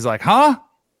everybody's like, huh?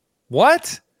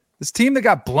 What? This team that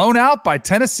got blown out by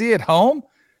Tennessee at home?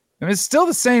 I mean, it's still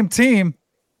the same team,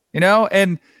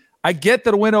 and I get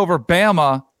that a win over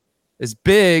Bama is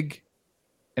big,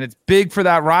 and it's big for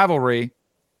that rivalry,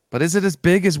 but is it as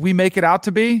big as we make it out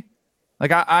to be?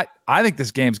 Like I think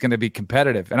this game's going to be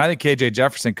competitive, and I think KJ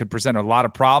Jefferson could present a lot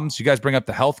of problems. You guys bring up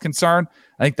the health concern.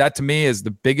 I think that to me is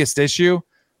the biggest issue.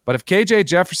 But if KJ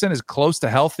Jefferson is close to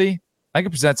healthy, I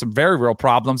can present some very real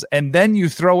problems. And then you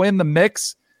throw in the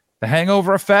mix, the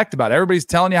hangover effect about everybody's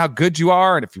telling you how good you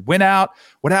are, and if you win out,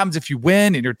 what happens if you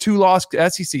win and you're 2-loss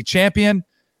SEC champion?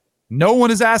 No one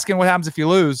is asking what happens if you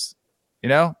lose.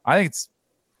 I think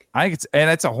it's, and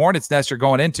it's a hornet's nest you're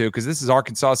going into because this is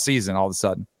Arkansas season all of a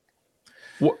sudden.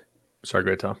 Sorry, go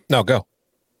ahead, Tom. No, go.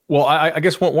 Well, I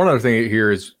guess one other thing here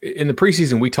is in the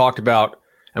preseason we talked about,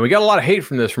 and we got a lot of hate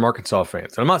from this from Arkansas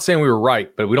fans. And I'm not saying we were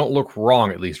right, but we don't look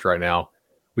wrong, at least right now.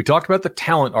 We talked about the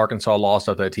talent Arkansas lost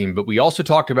off that team, but we also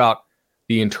talked about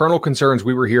the internal concerns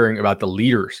we were hearing about the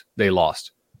leaders they lost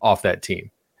off that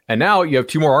team. And now you have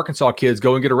 2 more Arkansas kids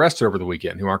go and get arrested over the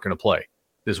weekend who aren't going to play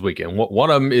this weekend. One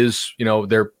of them is,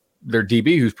 their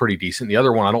DB who's pretty decent. The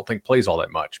other one I don't think plays all that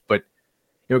much. But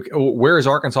where is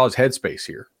Arkansas's headspace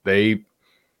here? They're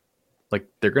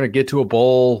going to get to a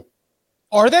bowl.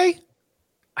 Are they?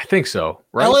 I think so.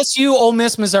 Right? LSU, Ole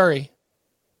Miss, Missouri.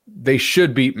 They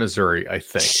should beat Missouri, I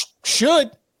think.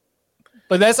 Should.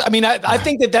 But I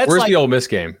think that's Where's the Ole Miss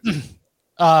game?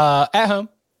 At home.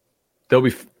 They'll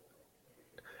be.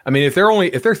 If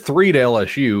they're 3 to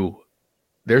LSU,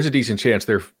 there's a decent chance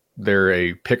they're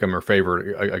a pick 'em or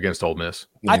favorite against Ole Miss.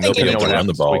 I think they're going to run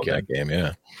the ball in that game.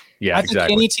 Yeah. Yeah, I exactly.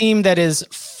 think any team that is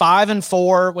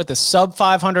 5-4 with a sub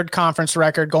 500 conference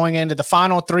record going into the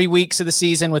final 3 weeks of the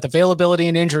season with availability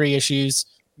and injury issues,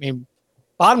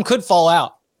 bottom could fall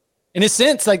out. In a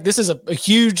sense, this is a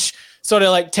huge sort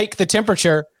of take the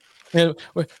temperature.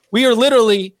 We are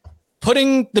literally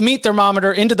putting the meat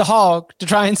thermometer into the hog to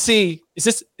try and see,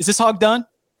 is this hog done?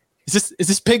 Is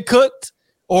this pig cooked?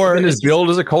 Or his build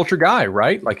is a culture guy,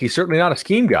 right? He's certainly not a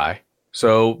scheme guy.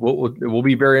 So it will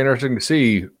be very interesting to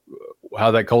see how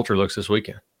that culture looks this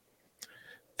weekend.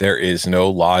 There is no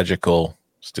logical,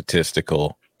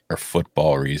 statistical, or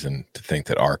football reason to think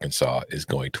that Arkansas is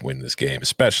going to win this game,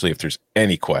 especially if there's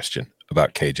any question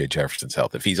about KJ Jefferson's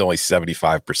health. If he's only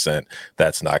 75%,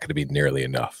 that's not going to be nearly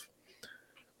enough.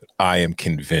 I am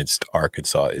convinced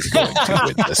Arkansas is going to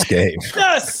win this game.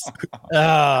 Yes.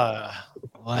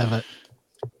 Love it.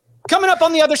 Coming up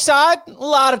on the other side, a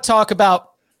lot of talk about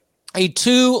a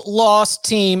 2-loss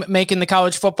team making the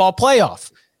college football playoff.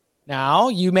 Now,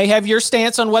 you may have your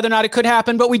stance on whether or not it could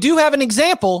happen, but we do have an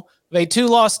example of a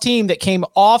 2-loss team that came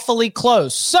awfully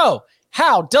close. So,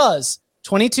 how does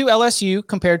 22 LSU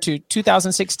compare to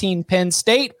 2016 Penn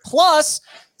State? Plus,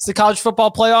 it's the college football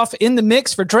playoff in the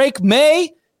mix for Drake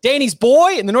May, Danny's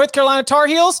boy, and the North Carolina Tar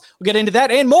Heels. We'll get into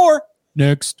that and more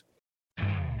next.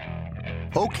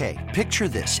 Okay, picture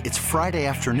this. It's Friday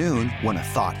afternoon when a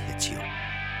thought hits you.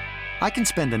 I can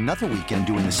spend another weekend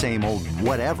doing the same old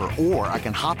whatever, or I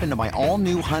can hop into my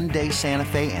all-new Hyundai Santa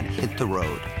Fe and hit the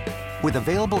road. With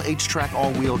available H-Track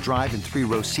all-wheel drive and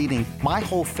 3-row seating, my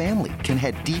whole family can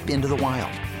head deep into the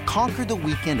wild. Conquer the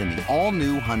weekend in the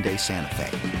all-new Hyundai Santa Fe.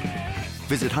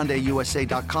 Visit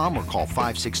HyundaiUSA.com or call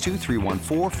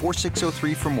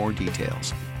 562-314-4603 for more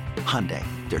details. Hyundai,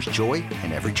 there's joy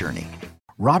in every journey.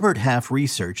 Robert Half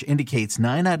research indicates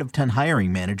 9 out of 10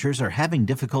 hiring managers are having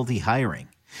difficulty hiring.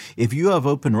 If you have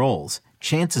open roles,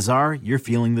 chances are you're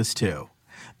feeling this too.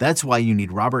 That's why you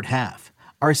need Robert Half.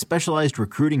 Our specialized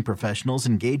recruiting professionals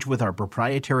engage with our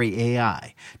proprietary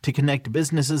AI to connect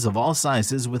businesses of all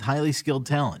sizes with highly skilled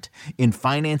talent in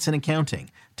finance and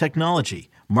accounting, technology,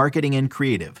 marketing and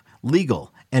creative,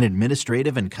 legal, and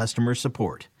administrative and customer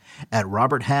support. At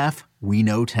Robert Half, we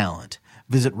know talent.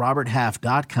 Visit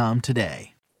roberthalf.com today.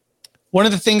 One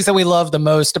of the things that we love the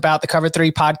most about the Cover 3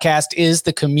 podcast is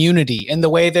the community and the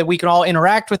way that we can all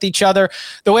interact with each other,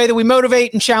 the way that we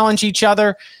motivate and challenge each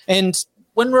other. And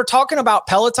when we're talking about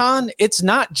Peloton, it's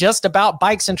not just about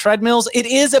bikes and treadmills. It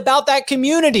is about that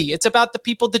community. It's about the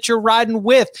people that you're riding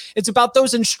with. It's about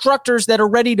those instructors that are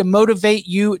ready to motivate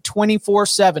you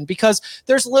 24/7, because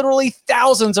there's literally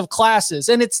thousands of classes.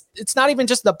 And it's not even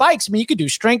just the bikes. I mean, you could do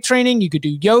strength training, you could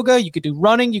do yoga, you could do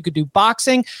running, you could do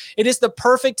boxing. It is the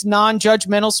perfect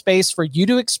non-judgmental space for you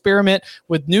to experiment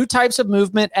with new types of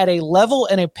movement at a level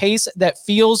and a pace that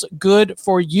feels good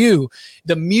for you.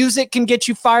 The music can get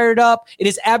you fired up. It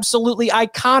is absolutely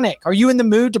iconic. Are you in the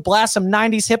mood to blast some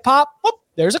 90s hip hop? Well,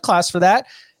 there's a class for that.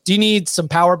 Do you need some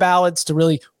power ballads to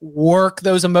really work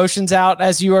those emotions out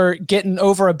as you are getting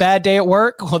over a bad day at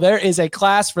work? Well, there is a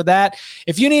class for that.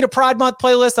 If you need a Pride Month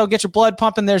playlist that'll get your blood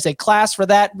pumping, there's a class for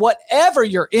that. Whatever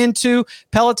you're into,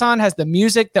 Peloton has the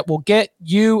music that will get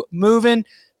you moving.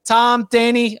 Tom,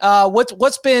 Danny,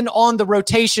 what's been on the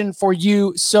rotation for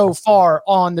you so far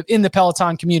in the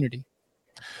Peloton community?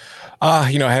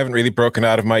 I haven't really broken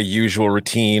out of my usual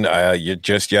routine.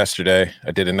 Just yesterday,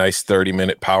 I did a nice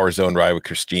 30-minute Power Zone ride with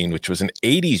Christine, which was an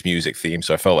 80s music theme.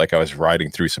 So I felt like I was riding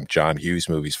through some John Hughes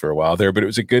movies for a while there, but it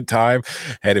was a good time.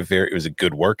 It was a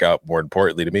good workout, more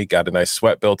importantly to me. Got a nice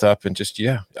sweat built up, and just,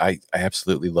 I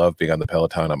absolutely love being on the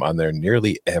Peloton. I'm on there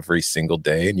nearly every single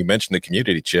day. And you mentioned the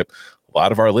community, Chip. A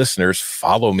lot of our listeners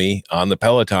follow me on the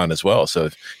Peloton as well. So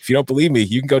if you don't believe me,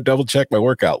 you can go double check my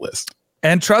workout list.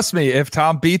 And trust me, if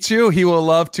Tom beats you, he will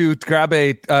love to grab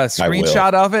a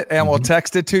screenshot of it and we'll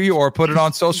text it to you or put it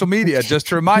on social media just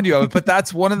to remind you of it. But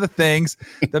that's one of the things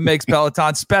that makes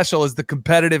Peloton special is the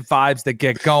competitive vibes that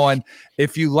get going.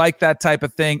 If you like that type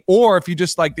of thing, or if you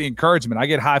just like the encouragement, I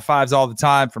get high fives all the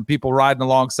time from people riding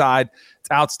alongside.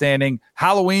 It's outstanding.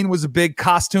 Halloween was a big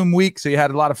costume week, so you had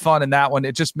a lot of fun in that one.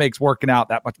 It just makes working out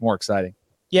that much more exciting.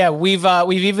 Yeah, we've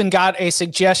even got a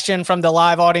suggestion from the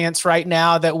live audience right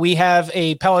now that we have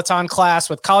a Peloton class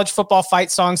with college football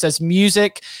fight songs as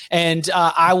music, and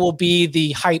I will be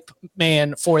the hype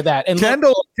man for that. And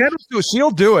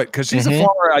she'll do it because she's a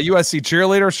former USC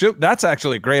cheerleader. That's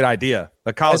actually a great idea.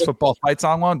 The college football fight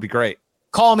song one would be great.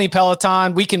 Call me,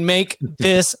 Peloton. We can make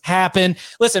this happen.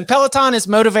 Listen, Peloton is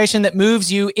motivation that moves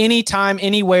you anytime,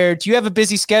 anywhere. Do you have a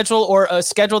busy schedule or a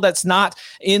schedule that's not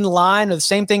in line or the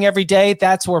same thing every day?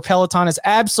 That's where Peloton is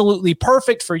absolutely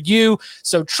perfect for you.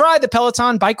 So try the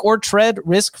Peloton bike or tread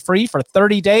risk-free for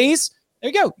 30 days.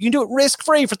 There you go. You can do it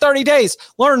risk-free for 30 days.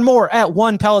 Learn more at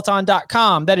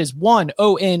onepeloton.com. That is ONE,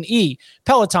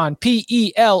 Peloton,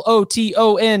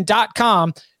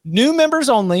 Peloton.com. New members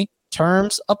only.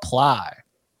 Terms apply.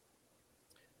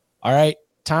 All right,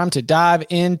 time to dive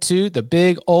into the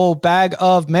big old bag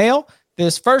of mail.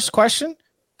 This first question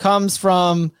comes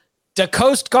from the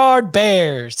Coast Guard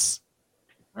Bears.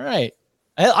 All right.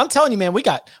 I'm telling you, man, we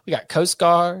got Coast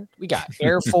Guard, we got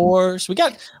Air Force, we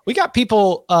got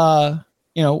people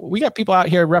we got people out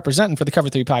here representing for the Cover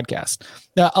 3 podcast.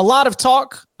 Now, a lot of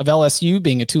talk of LSU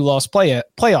being a two-loss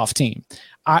playoff team.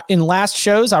 In last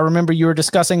shows, I remember you were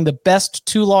discussing the best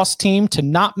two-loss team to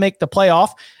not make the playoff,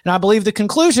 and I believe the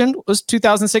conclusion was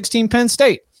 2016 Penn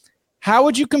State. How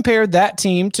would you compare that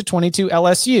team to 22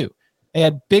 LSU? They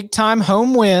had big-time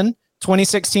home win,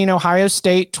 2016 Ohio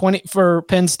State, 20 for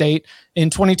Penn State. In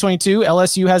 2022,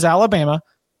 LSU has Alabama,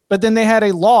 but then they had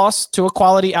a loss to a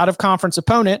quality out-of-conference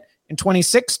opponent. In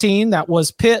 2016, that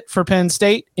was Pitt for Penn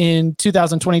State. In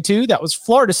 2022, that was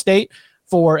Florida State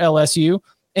for LSU.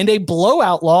 And a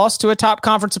blowout loss to a top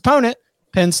conference opponent,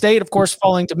 Penn State, of course,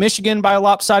 falling to Michigan by a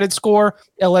lopsided score,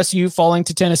 LSU falling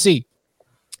to Tennessee.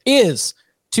 Is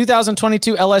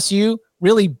 2022 LSU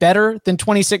really better than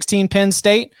 2016 Penn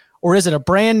State, or is it a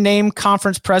brand name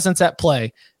conference presence at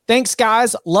play? Thanks,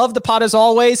 guys. Love the pod as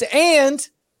always, and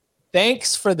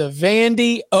thanks for the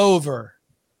Vandy over.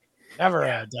 Never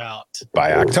had a doubt.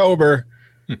 By October.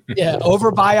 Yeah, over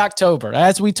by October,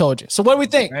 as we told you. So what do we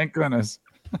think? Thank goodness.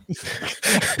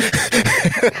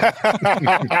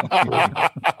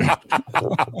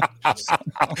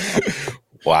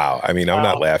 Wow. I mean, I'm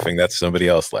not laughing. That's somebody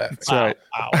else laughing. Wow.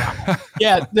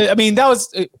 Yeah. That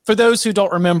was, for those who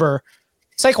don't remember,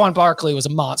 Saquon Barkley was a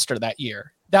monster that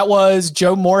year. That was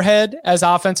Joe Moorhead as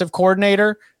offensive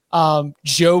coordinator,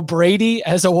 Joe Brady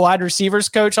as a wide receivers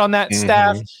coach on that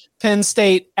staff. Penn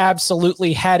State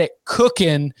absolutely had it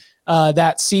cooking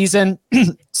that season.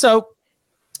 So,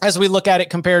 as we look at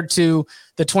it compared to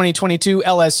the 2022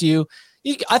 LSU,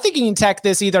 I think you can attack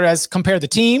this either as compare the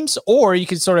teams, or you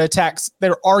could sort of attack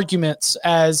their arguments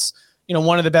as,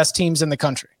 one of the best teams in the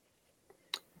country.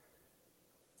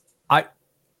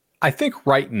 I think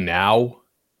right now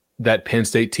that Penn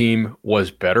State team was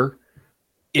better.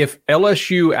 If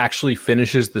LSU actually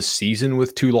finishes the season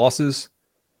with 2 losses,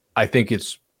 I think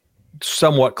it's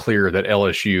somewhat clear that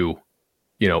LSU,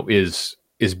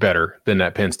 is better than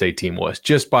that Penn State team was,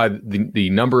 just by the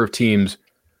number of teams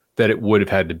that it would have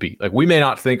had to beat. Like, we may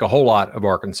not think a whole lot of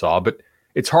Arkansas, but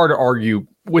it's hard to argue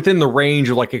within the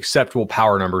range of like acceptable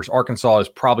power numbers. Arkansas is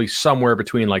probably somewhere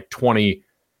between like 20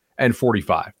 and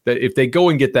 45. That if they go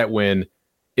and get that win,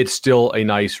 it's still a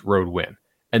nice road win.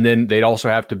 And then they'd also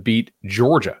have to beat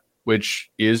Georgia,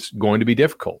 which is going to be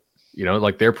difficult.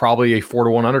 Like they're probably a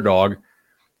 4-1 underdog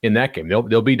in that game.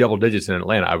 They'll be double digits in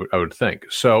Atlanta, I would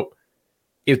think. So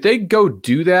if they go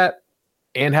do that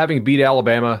and having beat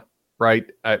Alabama, right,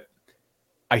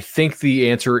 I think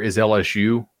the answer is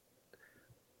LSU.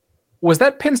 Was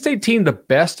that Penn State team the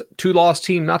best 2-loss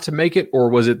team not to make it, or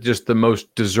was it just the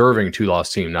most deserving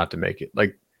 2-loss team not to make it?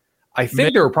 Like, I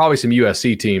think there were probably some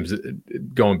USC teams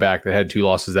going back that had 2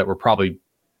 losses that were probably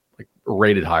like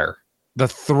rated higher. The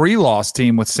 3-loss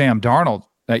team with Sam Darnold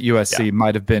at USC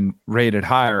might have been rated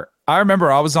higher. I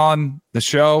remember I was on the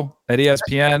show at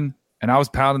ESPN and I was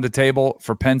pounding the table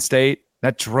for Penn State.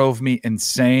 That drove me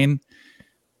insane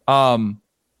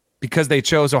because they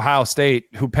chose Ohio State,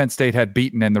 who Penn State had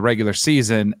beaten in the regular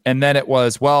season. And then it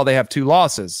was, well, they have 2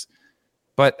 losses.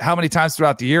 But how many times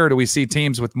throughout the year do we see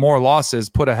teams with more losses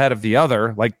put ahead of the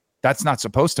other? Like, that's not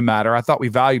supposed to matter. I thought we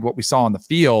valued what we saw on the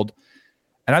field.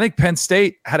 And I think Penn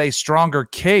State had a stronger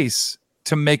case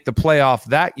to make the playoff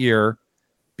that year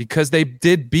because they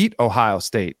did beat Ohio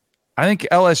State. I think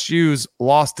LSU's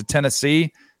loss to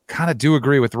Tennessee, kind of do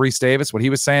agree with Reese Davis, what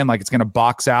he was saying, like it's going to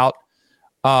box out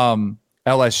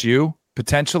LSU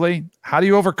potentially. How do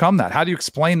you overcome that? How do you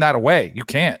explain that away? You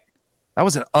can't. That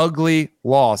was an ugly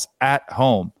loss at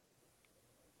home.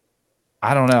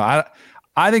 I don't know.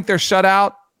 I think they're shut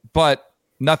out, but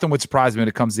nothing would surprise me when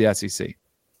it comes to the SEC.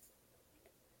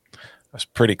 I was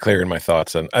pretty clear in my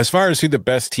thoughts on as far as who the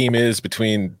best team is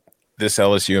between this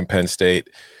LSU and Penn State.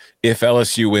 If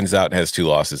LSU wins out and has 2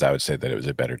 losses, I would say that it was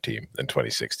a better team than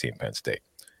 2016 Penn State.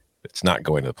 It's not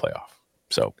going to the playoff,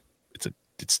 so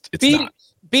it's not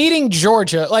beating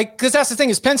Georgia. Like, because that's the thing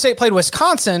is Penn State played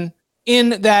Wisconsin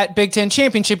in that Big Ten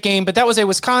championship game, but that was a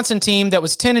Wisconsin team that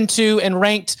was 10-2 and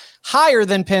ranked higher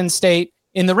than Penn State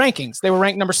in the rankings. They were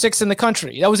ranked number 6 in the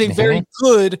country. That was a very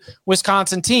good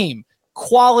Wisconsin team.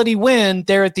 Quality win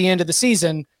there at the end of the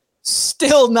season.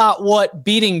 Still not what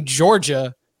beating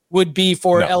Georgia would be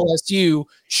for LSU,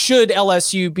 should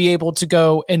LSU be able to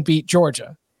go and beat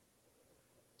Georgia.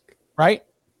 Right?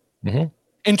 Mm-hmm.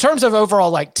 In terms of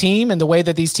overall like team and the way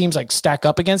that these teams like stack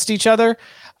up against each other,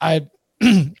 I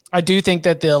do think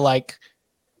that they'll like,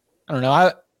 I don't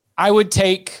know. I would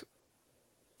say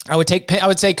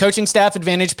coaching staff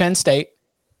advantage Penn State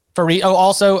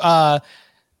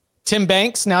Tim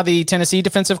Banks, now the Tennessee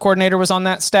defensive coordinator, was on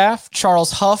that staff.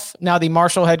 Charles Huff, now the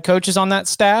Marshall head coach, is on that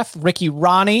staff. Ricky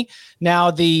Ronnie,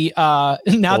 now the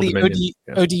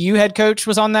ODU head coach,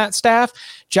 was on that staff.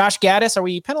 Josh Gaddis, are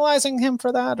we penalizing him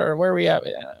for that, or where are we at?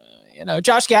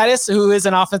 Josh Gaddis, who is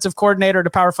an offensive coordinator at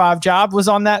a Power 5 job, was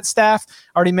on that staff.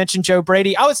 Already mentioned Joe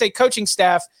Brady. I would say coaching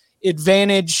staff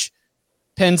advantage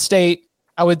Penn State.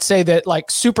 I would say that like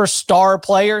superstar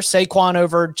player Saquon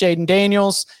over Jaden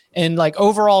Daniels, and like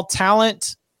overall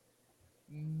talent,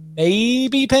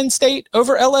 maybe Penn State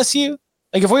over LSU.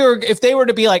 Like if they were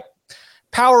to be like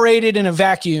power rated in a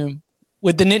vacuum,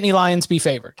 would the Nittany Lions be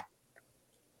favored?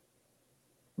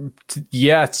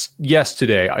 Yes,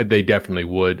 today they definitely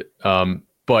would.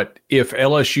 But if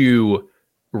LSU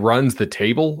runs the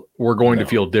table, we're going to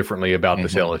feel differently about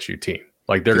this LSU team.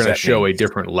 Like they're going to show a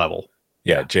different level.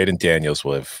 Yeah, Jaden Daniels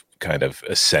will have kind of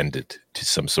ascended to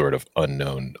some sort of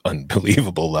unknown,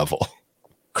 unbelievable level.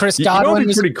 Chris Godwin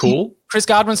was pretty cool. Chris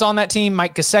Godwin's on that team.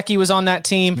 Mike Gesicki was on that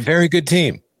team. Very good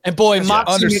team. And boy,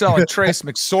 underselling Trace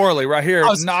McSorley right here,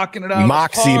 knocking it out.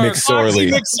 Moxie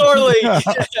McSorley.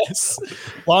 Yes.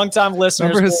 Long-time listeners.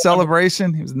 Remember his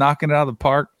celebration? He was knocking it out of the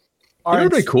park. You know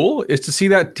what'd be cool is to see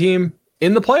that team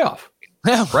in the playoff.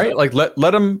 Right? Like let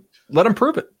them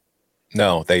prove it.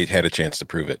 No, they had a chance to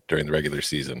prove it during the regular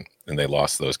season, and they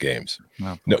lost those games.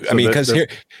 No, I mean, because here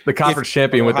the conference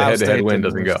champion with the head-to-head win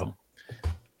doesn't go.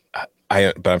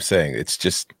 But I'm saying it's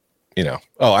just,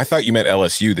 I thought you meant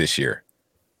LSU this year.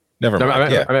 Never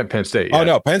mind. I meant Penn State. Yeah. Oh,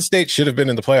 no, Penn State should have been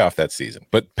in the playoff that season.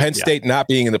 But Penn State not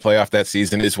being in the playoff that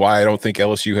season is why I don't think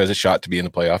LSU has a shot to be in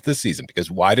the playoff this season, because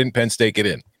why didn't Penn State get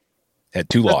in? Had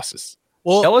 2 losses.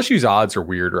 Well, LSU's odds are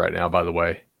weird right now, by the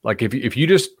way. Like if you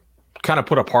just kind of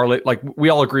put a parlay, like we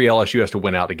all agree LSU has to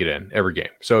win out to get in every game.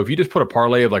 So if you just put a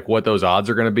parlay of like what those odds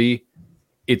are going to be,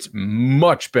 it's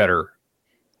much better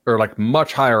or like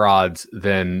much higher odds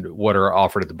than what are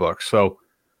offered at the books. So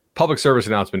public service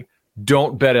announcement,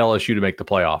 don't bet LSU to make the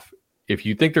playoff. If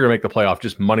you think they're going to make the playoff,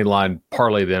 just money line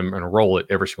parlay them and roll it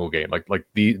every single game. Like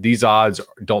these odds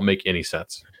don't make any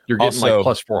sense. You're getting also, like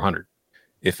plus 400.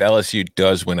 If LSU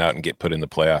does win out and get put in the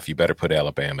playoff, you better put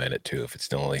Alabama in it too if it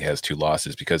still only has 2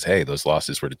 losses, because, hey, those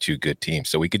losses were to 2 good teams.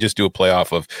 So we could just do a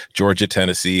playoff of Georgia,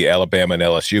 Tennessee, Alabama, and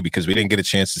LSU, because we didn't get a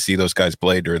chance to see those guys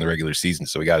play during the regular season.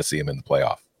 So we got to see them in the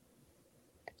playoff.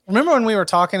 Remember when we were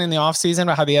talking in the offseason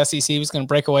about how the SEC was going to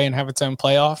break away and have its own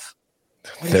playoff?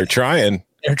 They're trying.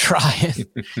 They're trying,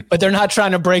 but they're not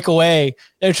trying to break away.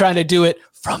 They're trying to do it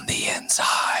from the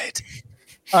inside.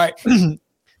 All right.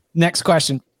 Next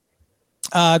question.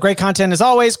 Great content as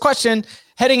always. Question: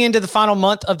 heading into the final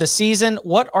month of the season,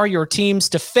 what are your teams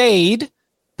to fade?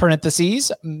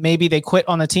 Parentheses. Maybe they quit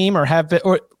on the team or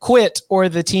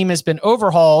the team has been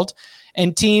overhauled.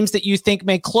 And teams that you think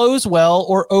may close well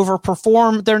or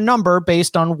overperform their number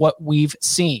based on what we've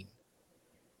seen.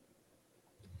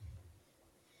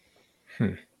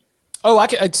 Oh,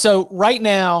 so right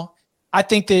now, I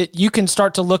think that you can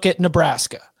start to look at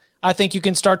Nebraska. I think you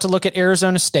can start to look at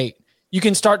Arizona State. You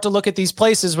can start to look at these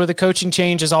places where the coaching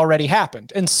change has already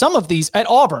happened. And some of these at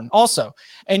Auburn also.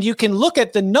 And you can look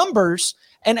at the numbers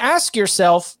and ask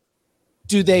yourself,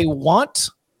 do they want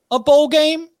a bowl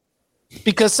game?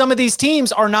 Because some of these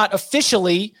teams are not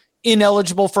officially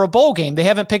ineligible for a bowl game. They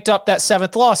haven't picked up that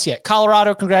 7th loss yet.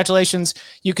 Colorado, congratulations.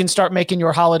 You can start making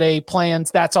your holiday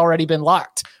plans. That's already been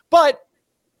locked. But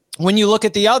when you look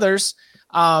at the others,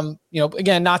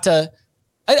 again,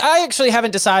 I actually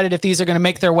haven't decided if these are going to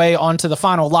make their way onto the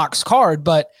final locks card,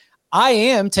 but I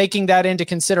am taking that into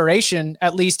consideration,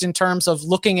 at least in terms of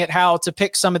looking at how to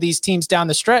pick some of these teams down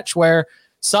the stretch, where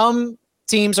some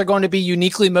teams are going to be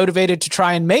uniquely motivated to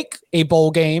try and make a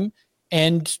bowl game,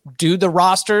 and do the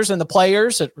rosters and the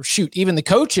players, even the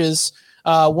coaches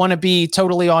want to be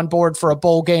totally on board for a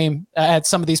bowl game at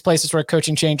some of these places where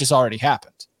coaching change has already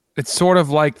happened. It's sort of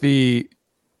like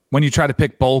when you try to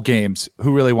pick bowl games,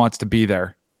 who really wants to be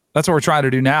there? That's what we're trying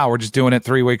to do now. We're just doing it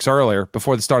 3 weeks earlier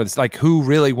before the start of this. Like, who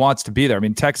really wants to be there? I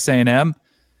mean, Texas A&M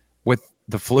with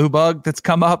the flu bug that's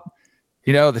come up,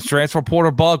 the transfer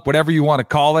portal bug, whatever you want to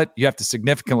call it, you have to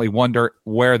significantly wonder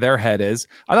where their head is.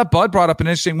 I thought Bud brought up an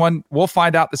interesting one. We'll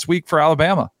find out this week for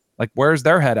Alabama. Like, where's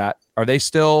their head at? Are they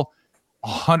still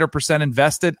 100%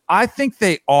 invested? I think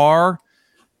they are,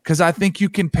 because I think you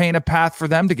can paint a path for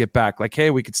them to get back. Like,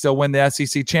 hey, we could still win the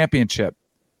SEC championship.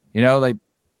 I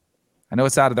know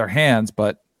it's out of their hands,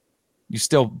 but you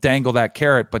still dangle that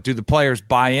carrot. But do the players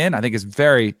buy in? I think it's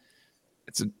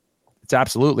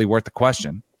absolutely worth the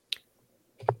question.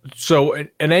 So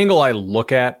an angle I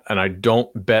look at, and I don't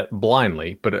bet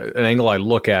blindly, but an angle I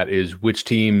look at is which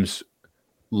teams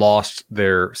lost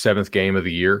their 7th game of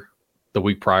the year the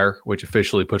week prior, which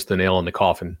officially puts the nail in the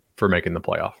coffin for making the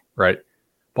playoff, right?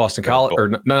 Boston College, or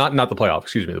not the playoff,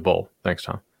 excuse me, the bowl. Thanks,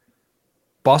 Tom.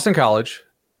 Boston College,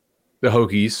 the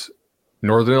Hokies,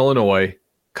 Northern Illinois,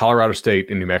 Colorado State,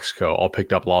 and New Mexico all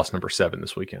picked up loss number 7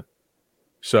 this weekend.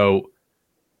 So,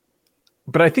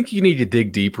 but I think you need to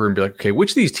dig deeper and be like, okay,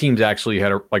 which of these teams actually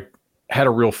had a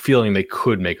real feeling they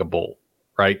could make a bowl,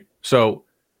 right? So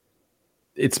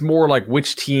it's more like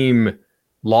which team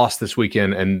lost this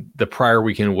weekend and the prior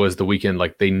weekend was the weekend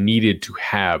like they needed to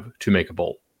have to make a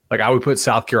bowl. Like, I would put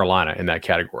South Carolina in that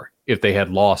category if they had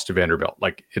lost to Vanderbilt.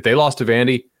 Like, if they lost to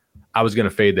Vandy, I was going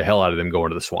to fade the hell out of them going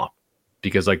to the swamp,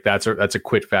 because like that's a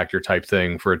quit factor type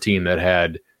thing for a team that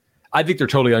had, I think they're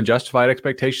totally unjustified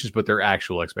expectations, but they're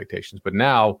actual expectations. But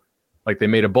now, like, they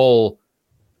made a bowl.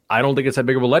 I don't think it's that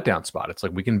big of a letdown spot. It's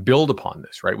like, we can build upon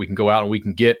this, right? We can go out and we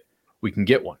can get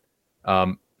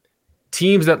one.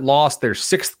 Teams that lost their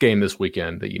 6th game this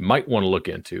weekend that you might want to look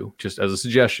into, just as a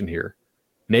suggestion here: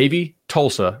 Navy,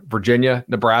 Tulsa, Virginia,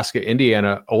 Nebraska,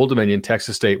 Indiana, Old Dominion,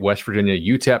 Texas State, West Virginia,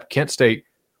 UTEP, Kent State,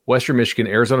 Western Michigan,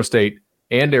 Arizona State,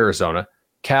 and Arizona.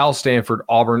 Cal, Stanford,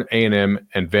 Auburn, A&M,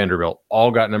 and Vanderbilt all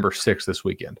got number 6 this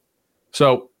weekend.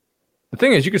 So the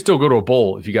thing is, you can still go to a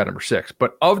bowl if you got number 6.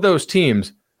 But of those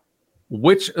teams,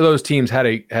 which of those teams had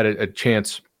a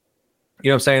chance? You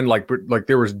know what I'm saying? Like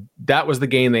that was the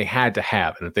game they had to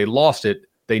have. And if they lost it,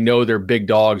 they know they're big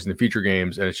dogs in the future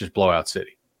games, and it's just blowout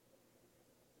city.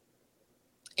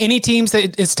 Any teams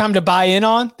that it's time to buy in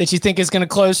on that you think is going to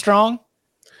close strong?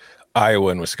 Iowa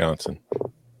and Wisconsin.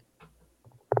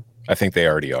 I think they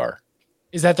already are.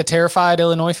 Is that the terrified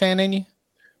Illinois fan in you?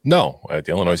 No,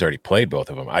 Illinois already played both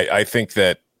of them. I think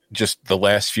that just the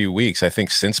last few weeks, I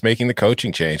think since making the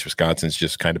coaching change, Wisconsin's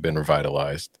just kind of been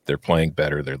revitalized. They're playing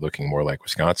better. They're looking more like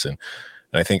Wisconsin.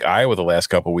 And I think Iowa the last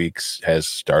couple of weeks has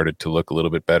started to look a little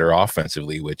bit better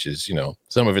offensively, which is,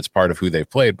 some of it's part of who they've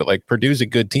played. But like, Purdue's a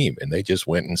good team, and they just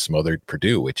went and smothered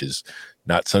Purdue, which is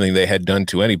not something they had done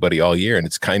to anybody all year. And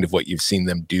it's kind of what you've seen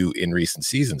them do in recent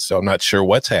seasons. So I'm not sure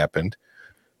what's happened,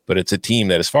 but it's a team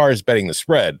that, as far as betting the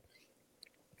spread,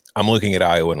 I'm looking at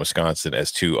Iowa and Wisconsin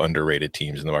as 2 underrated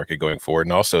teams in the market going forward.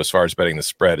 And also, as far as betting the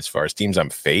spread, as far as teams I'm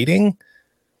fading,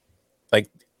 like,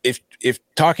 if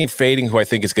talking fading who I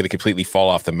think is going to completely fall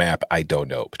off the map, I don't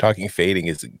know. But talking fading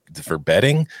is for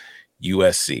betting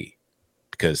USC,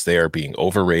 because they are being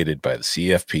overrated by the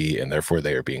CFP, and therefore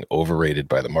they are being overrated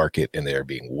by the market, and they are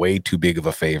being way too big of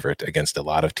a favorite against a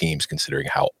lot of teams considering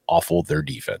how awful their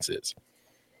defense is.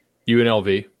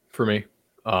 UNLV for me.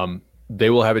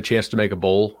 They will have a chance to make a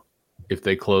bowl if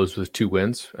they close with 2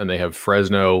 wins, and they have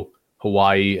Fresno,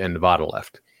 Hawaii, and Nevada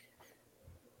left.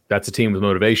 That's a team with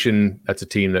motivation. That's a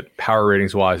team that power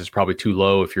ratings wise is probably too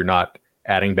low if you're not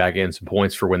adding back in some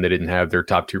points for when they didn't have their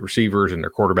top 2 receivers and their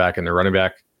quarterback and their running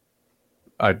back.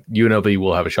 UNLV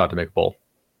will have a shot to make a bowl.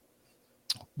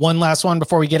 One last one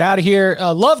before we get out of here.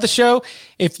 Love the show.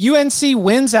 If UNC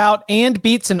wins out and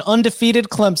beats an undefeated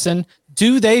Clemson,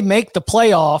 do they make the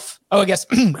playoff? Oh, I guess,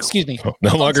 excuse me.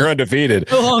 No longer undefeated.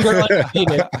 No longer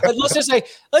undefeated. But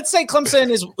let's say Clemson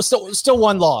is still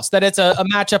one loss, that it's a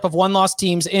matchup of one-loss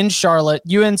teams in Charlotte.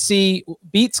 UNC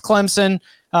beats Clemson.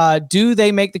 Do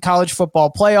they make the college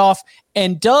football playoff?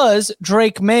 And does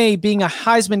Drake May being a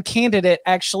Heisman candidate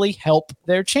actually help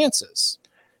their chances?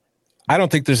 I don't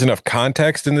think there's enough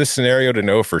context in this scenario to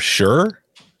know for sure,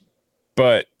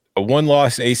 but a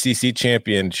one-loss ACC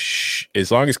champion,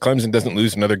 as long as Clemson doesn't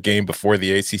lose another game before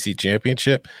the ACC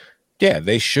championship, yeah,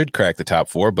 they should crack the top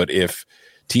 4. But if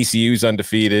TCU's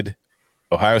undefeated,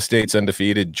 Ohio State's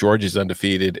undefeated, Georgia's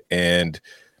undefeated, and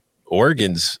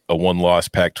Oregon's a one-loss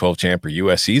Pac-12 champ or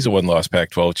USC's a one-loss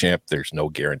Pac-12 champ, there's no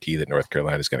guarantee that North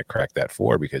Carolina is going to crack that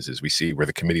 4, because as we see where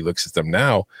the committee looks at them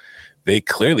now, they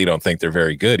clearly don't think they're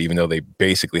very good, even though they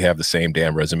basically have the same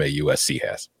damn resume USC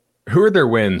has. Who are their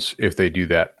wins if they do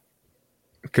that?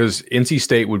 Because NC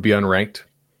State would be unranked.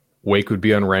 Wake would be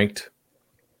unranked.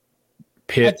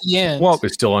 Pitt at the end,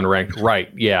 is still unranked.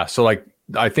 Right. Yeah. So,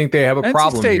 I think they have a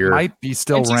problem State here. Might be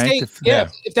still NC ranked.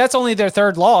 State, if that's only their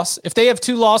third loss, if they have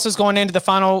 2 losses going into the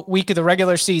final week of the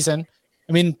regular season,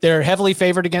 I mean, they're heavily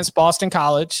favored against Boston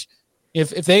College.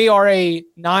 If they are a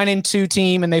 9-2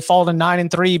 team and they fall to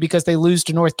 9-3 because they lose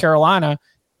to North Carolina,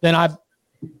 then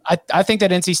I think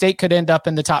that NC State could end up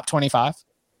in the top 25.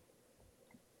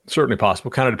 Certainly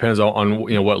possible. Kind of depends on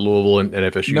what Louisville and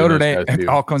FSU. Notre Dame. It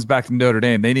all comes back to Notre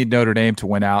Dame. They need Notre Dame to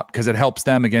win out because it helps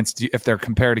them against if they're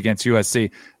compared against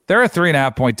USC. They're a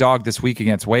 3.5-point dog this week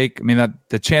against Wake. I mean,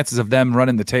 the chances of them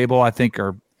running the table, I think,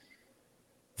 are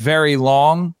very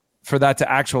long for that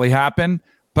to actually happen.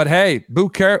 But hey, Boo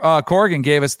Corrigan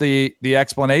gave us the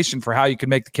explanation for how you can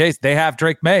make the case. They have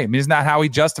Drake May. I mean, isn't that how he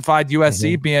justified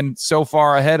USC being so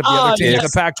far ahead of the other teams in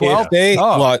the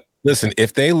Pac-12? Listen,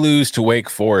 if they lose to Wake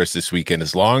Forest this weekend,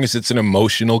 as long as it's an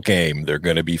emotional game, they're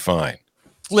going to be fine.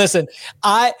 Listen,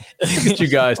 Look at you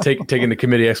guys taking the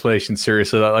committee explanation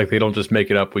seriously. Like they don't just make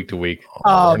it up week to week.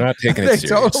 We're not taking it seriously.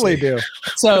 They totally do.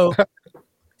 So,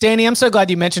 Danny, I'm so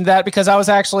glad you mentioned that because I was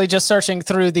actually just searching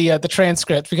through the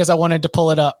transcript because I wanted to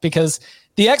pull it up because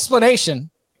the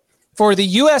explanation for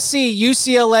the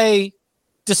USC-UCLA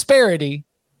disparity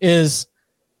is,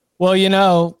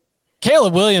 well,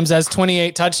 Caleb Williams has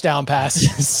 28 touchdown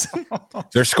passes.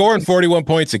 They're scoring 41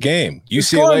 points a game.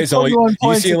 UCLA's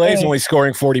only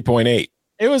scoring 40.8.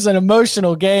 It was an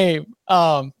emotional game.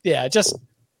 Just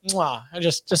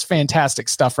fantastic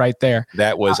stuff right there.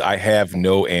 That was, I have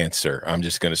no answer. I'm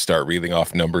just going to start reeling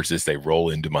off numbers as they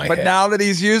roll into my head. But now that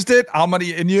he's used it,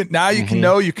 you can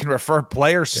know, you can refer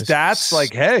player stats.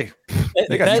 Like, hey,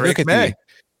 they got Drake May.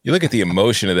 You look at the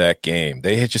emotion of that game.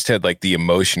 They had just had the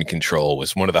emotion control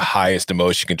was one of the highest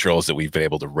emotion controls that we've been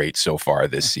able to rate so far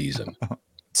this season.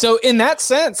 So in that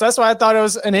sense, that's why I thought it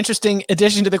was an interesting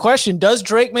addition to the question. Does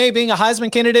Drake May being a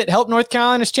Heisman candidate help North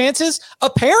Carolina's chances?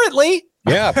 Apparently.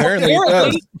 Yeah, apparently it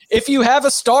does. If you have a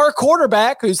star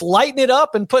quarterback who's lighting it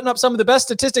up and putting up some of the best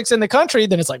statistics in the country,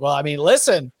 then it's like, well, I mean,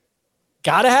 listen,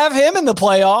 got to have him in the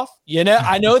playoff.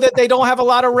 I know that they don't have a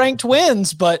lot of ranked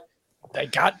wins, but they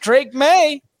got Drake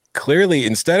May. Clearly,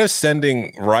 instead of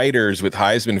sending writers with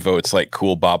Heisman votes like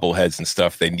cool bobbleheads and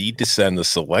stuff, they need to send the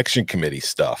selection committee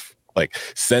stuff. Like,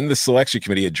 send the selection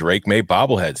committee a Drake May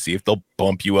bobblehead. See if they'll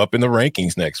bump you up in the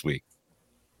rankings next week.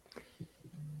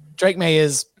 Drake May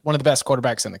is one of the best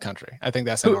quarterbacks in the country. I think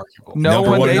that's unarguable. No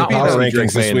one would not want to see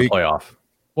Drake May in the playoff.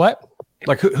 What?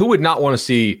 Like, who would not want to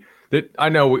see that? I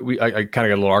know I kind of got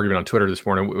a little argument on Twitter this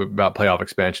morning about playoff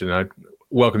expansion. And I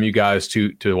welcome you guys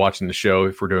to watching the show.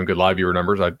 If we're doing good live viewer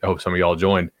numbers, I hope some of y'all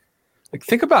joined. Like,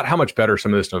 think about how much better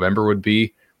some of this November would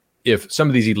be if some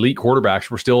of these elite quarterbacks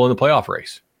were still in the playoff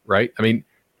race, right? I mean,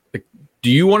 do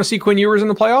you want to see Quinn Ewers in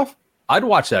the playoff? I'd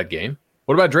watch that game.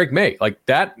 What about Drake May? Like,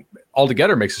 that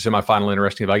altogether makes the semifinal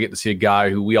interesting if I get to see a guy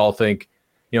who we all think,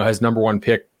 has number one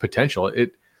pick potential.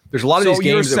 There's a lot of these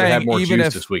games that would have more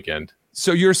juice this weekend.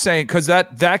 So you're saying, because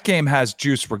that game has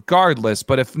juice regardless,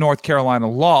 but if North Carolina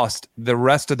lost, the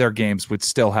rest of their games would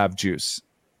still have juice.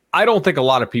 I don't think a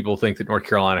lot of people think that North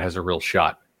Carolina has a real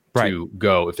shot to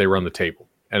go if they run the table.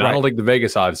 And I don't think the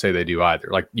Vegas odds say they do either.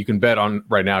 Like, you can bet on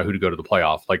right now who to go to the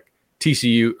playoff. Like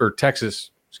TCU or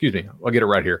Texas, excuse me, I'll get it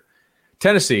right here.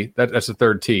 Tennessee, that's the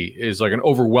third T, is like an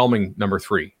overwhelming number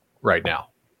 3 right now.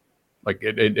 Like,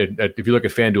 if you look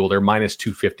at FanDuel, they're minus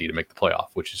 250 to make the playoff,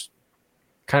 which is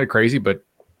kind of crazy, but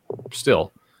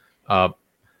still.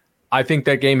 I think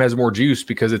that game has more juice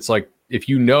because it's like, if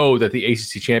you know that the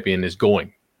ACC champion is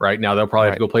going, right now, they'll probably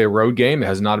have to go play a road game. It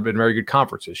has not been a very good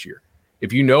conference this year.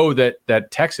 If you know that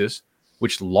Texas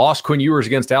which lost Quinn Ewers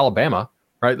against Alabama,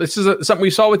 right? This is something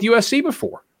we saw with USC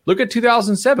before. Look at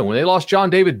 2007 when they lost John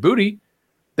David Booty.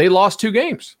 They lost 2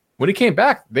 games. When he came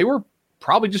back, they were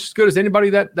probably just as good as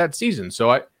anybody that season. So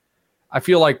I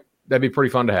feel like that'd be pretty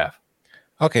fun to have.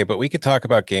 Okay, but we could talk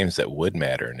about games that would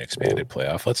matter in an expanded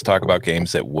playoff. Let's talk about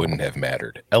games that wouldn't have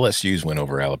mattered. LSU's win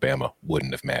over Alabama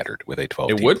wouldn't have mattered with a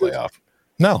 12-team playoff.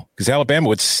 No, because Alabama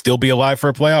would still be alive for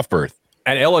a playoff berth.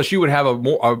 And LSU would have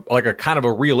a kind of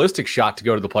a realistic shot to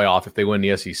go to the playoff if they win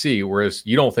the SEC, whereas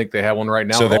you don't think they have one right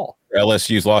now at all.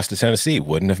 LSU's loss to Tennessee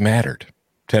wouldn't have mattered.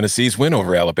 Tennessee's win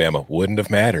over Alabama wouldn't have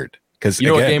mattered. Because you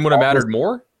know what game would have mattered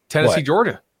more? Tennessee,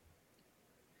 Georgia.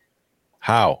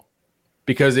 How?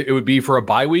 Because it would be for a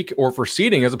bye week or for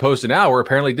seeding, as opposed to now, where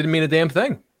apparently it didn't mean a damn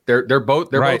thing. They're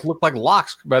both look like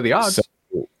locks by the odds.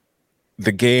 So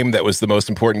the game that was the most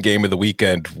important game of the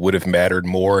weekend would have mattered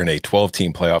more in a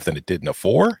 12-team playoff than it did in a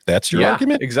 4. That's your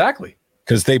argument? Exactly.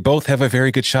 Because they both have a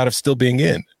very good shot of still being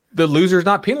in. The loser's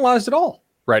not penalized at all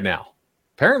right now,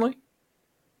 apparently.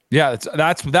 Yeah,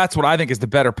 that's what I think is the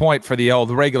better point for the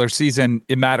regular season.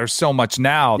 It matters so much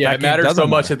now. Yeah, it matters so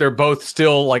much that they're both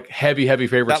still like heavy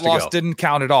favorites. That loss didn't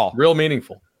count at all. Real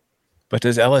meaningful. But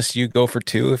does LSU go for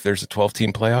 2 if there's a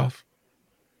 12-team playoff?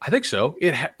 I think so.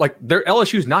 Their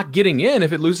LSU's not getting in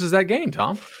if it loses that game,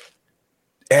 Tom.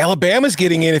 Alabama's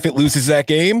getting in if it loses that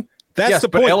game. That's the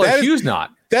point. But LSU's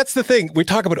not. That's the thing. We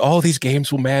talk about all these games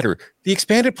will matter. The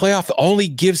expanded playoff only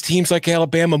gives teams like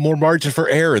Alabama more margin for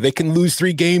error. They can lose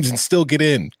 3 games and still get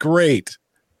in. Great.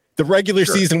 The regular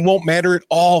season won't matter at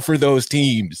all for those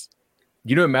teams.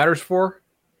 You know what it matters for?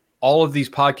 All of these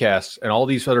podcasts and all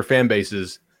these other fan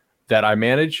bases that I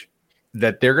manage,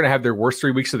 that they're going to have their worst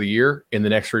 3 weeks of the year in the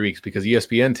next 3 weeks because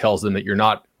ESPN tells them that you're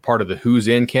not part of the Who's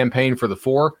In campaign for the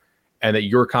 4 and that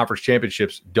your conference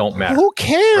championships don't matter. Who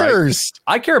cares?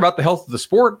 Right? I care about the health of the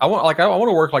sport. I want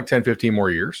to work like 10, 15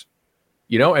 more years,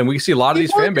 and we see a lot of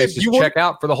these fan bases check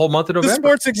out for the whole month of November. The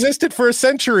sport's existed for a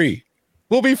century.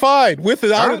 We'll be fine with a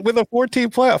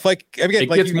 14-team playoff. It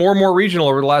gets more and more regional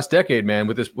over the last decade, man,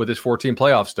 with this 14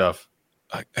 playoff stuff.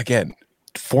 Again,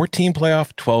 14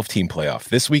 playoff, 12-team playoff.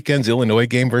 This weekend's Illinois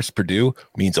game versus Purdue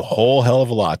means a whole hell of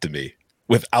a lot to me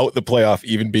without the playoff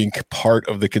even being part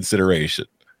of the consideration.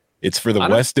 It's for the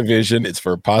West Division. It's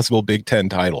for a possible Big Ten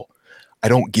title. I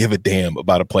don't give a damn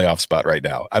about a playoff spot right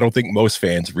now. I don't think most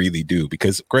fans really do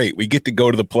because, great, we get to go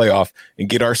to the playoff and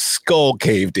get our skull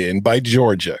caved in by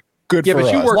Georgia. Good for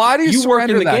us. Why do you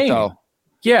surrender that, game, though?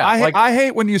 Yeah, I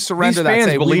hate when you surrender that. These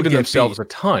fans believe in themselves a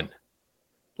ton.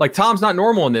 Like, Tom's not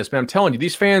normal in this, man. I'm telling you,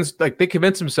 these fans, they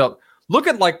convince themselves. Look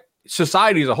at,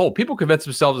 society as a whole. People convince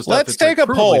themselves of stuff. Let's take a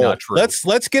poll.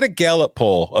 Let's get a Gallup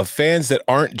poll of fans that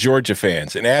aren't Georgia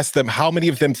fans and ask them how many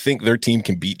of them think their team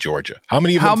can beat Georgia. How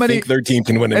many of them think their team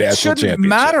can win a national championship? It shouldn't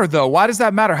matter, though. Why does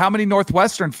that matter? How many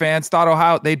Northwestern fans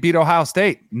thought they'd beat Ohio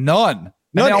State? None.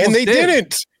 And they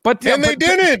didn't. But they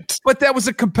didn't. But that was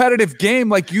a competitive game.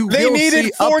 They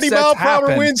needed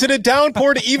 40-mile-per-hour winds and a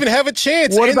downpour to even have a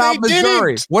chance. What about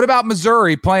Missouri? What about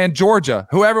Missouri playing Georgia?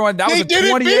 That was a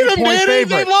 28-point favorite.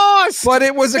 They lost. But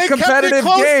it was a competitive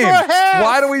game.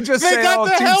 Why do we just say they got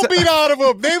the hell beat out of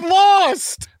them? They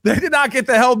lost. They did not get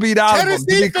the hell beat out of them.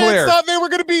 Tennessee fans thought they were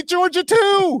going to beat Georgia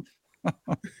too,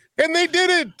 and they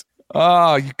didn't.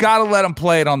 Oh, you got to let them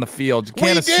play it on the field. You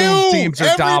can't assume teams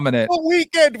are dominant. Every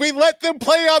weekend, we let them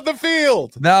play on the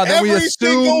field. No, then every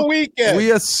single weekend.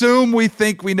 We assume we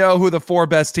think we know who the 4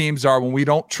 best teams are when we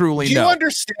don't truly know. Do you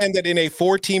understand that in a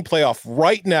 14 playoff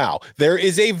right now, there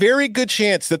is a very good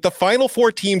chance that the final 4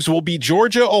 teams will be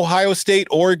Georgia, Ohio State,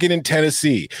 Oregon, and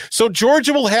Tennessee. So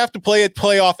Georgia will have to play a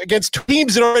playoff against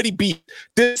teams that already beat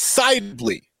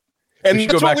decidedly. And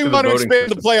that's what we want to expand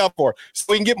the playoff for, so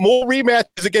we can get more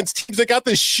rematches against teams that got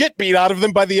the shit beat out of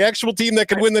them by the actual team that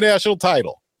can win the national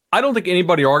title. I don't think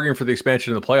anybody arguing for the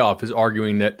expansion of the playoff is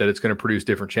arguing that it's going to produce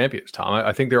different champions, Tom.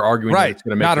 I think they're arguing that it's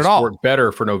going to make the sport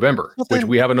better for November, which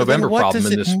we have a November problem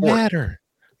in this sport. Matter?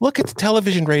 Look at the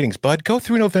television ratings, bud. Go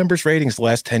through November's ratings the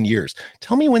last 10 years.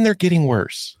 Tell me when they're getting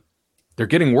worse. They're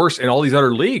getting worse in all these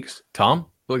other leagues, Tom.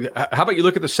 How about you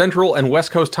look at the Central and West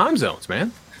Coast time zones,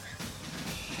 man?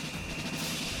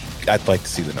 I'd like to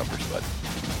see the numbers, bud.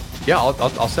 Yeah,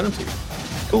 I'll send them to you.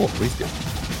 Cool, please do.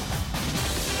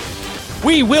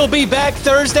 We will be back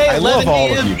Thursday at 11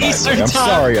 a.m. Eastern Time. I'm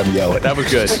sorry I'm yelling. That was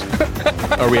good.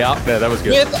 Are we out? Yeah, that was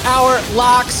good. With our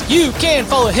locks, you can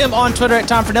follow him on Twitter at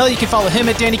Tom Fornelli. You can follow him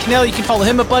at Danny Cannell. You can follow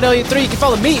him at Bud Elliott 3. You can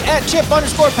follow me at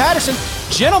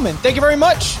Chip_Patterson. Gentlemen, thank you very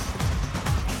much.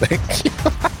 Thank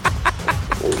you.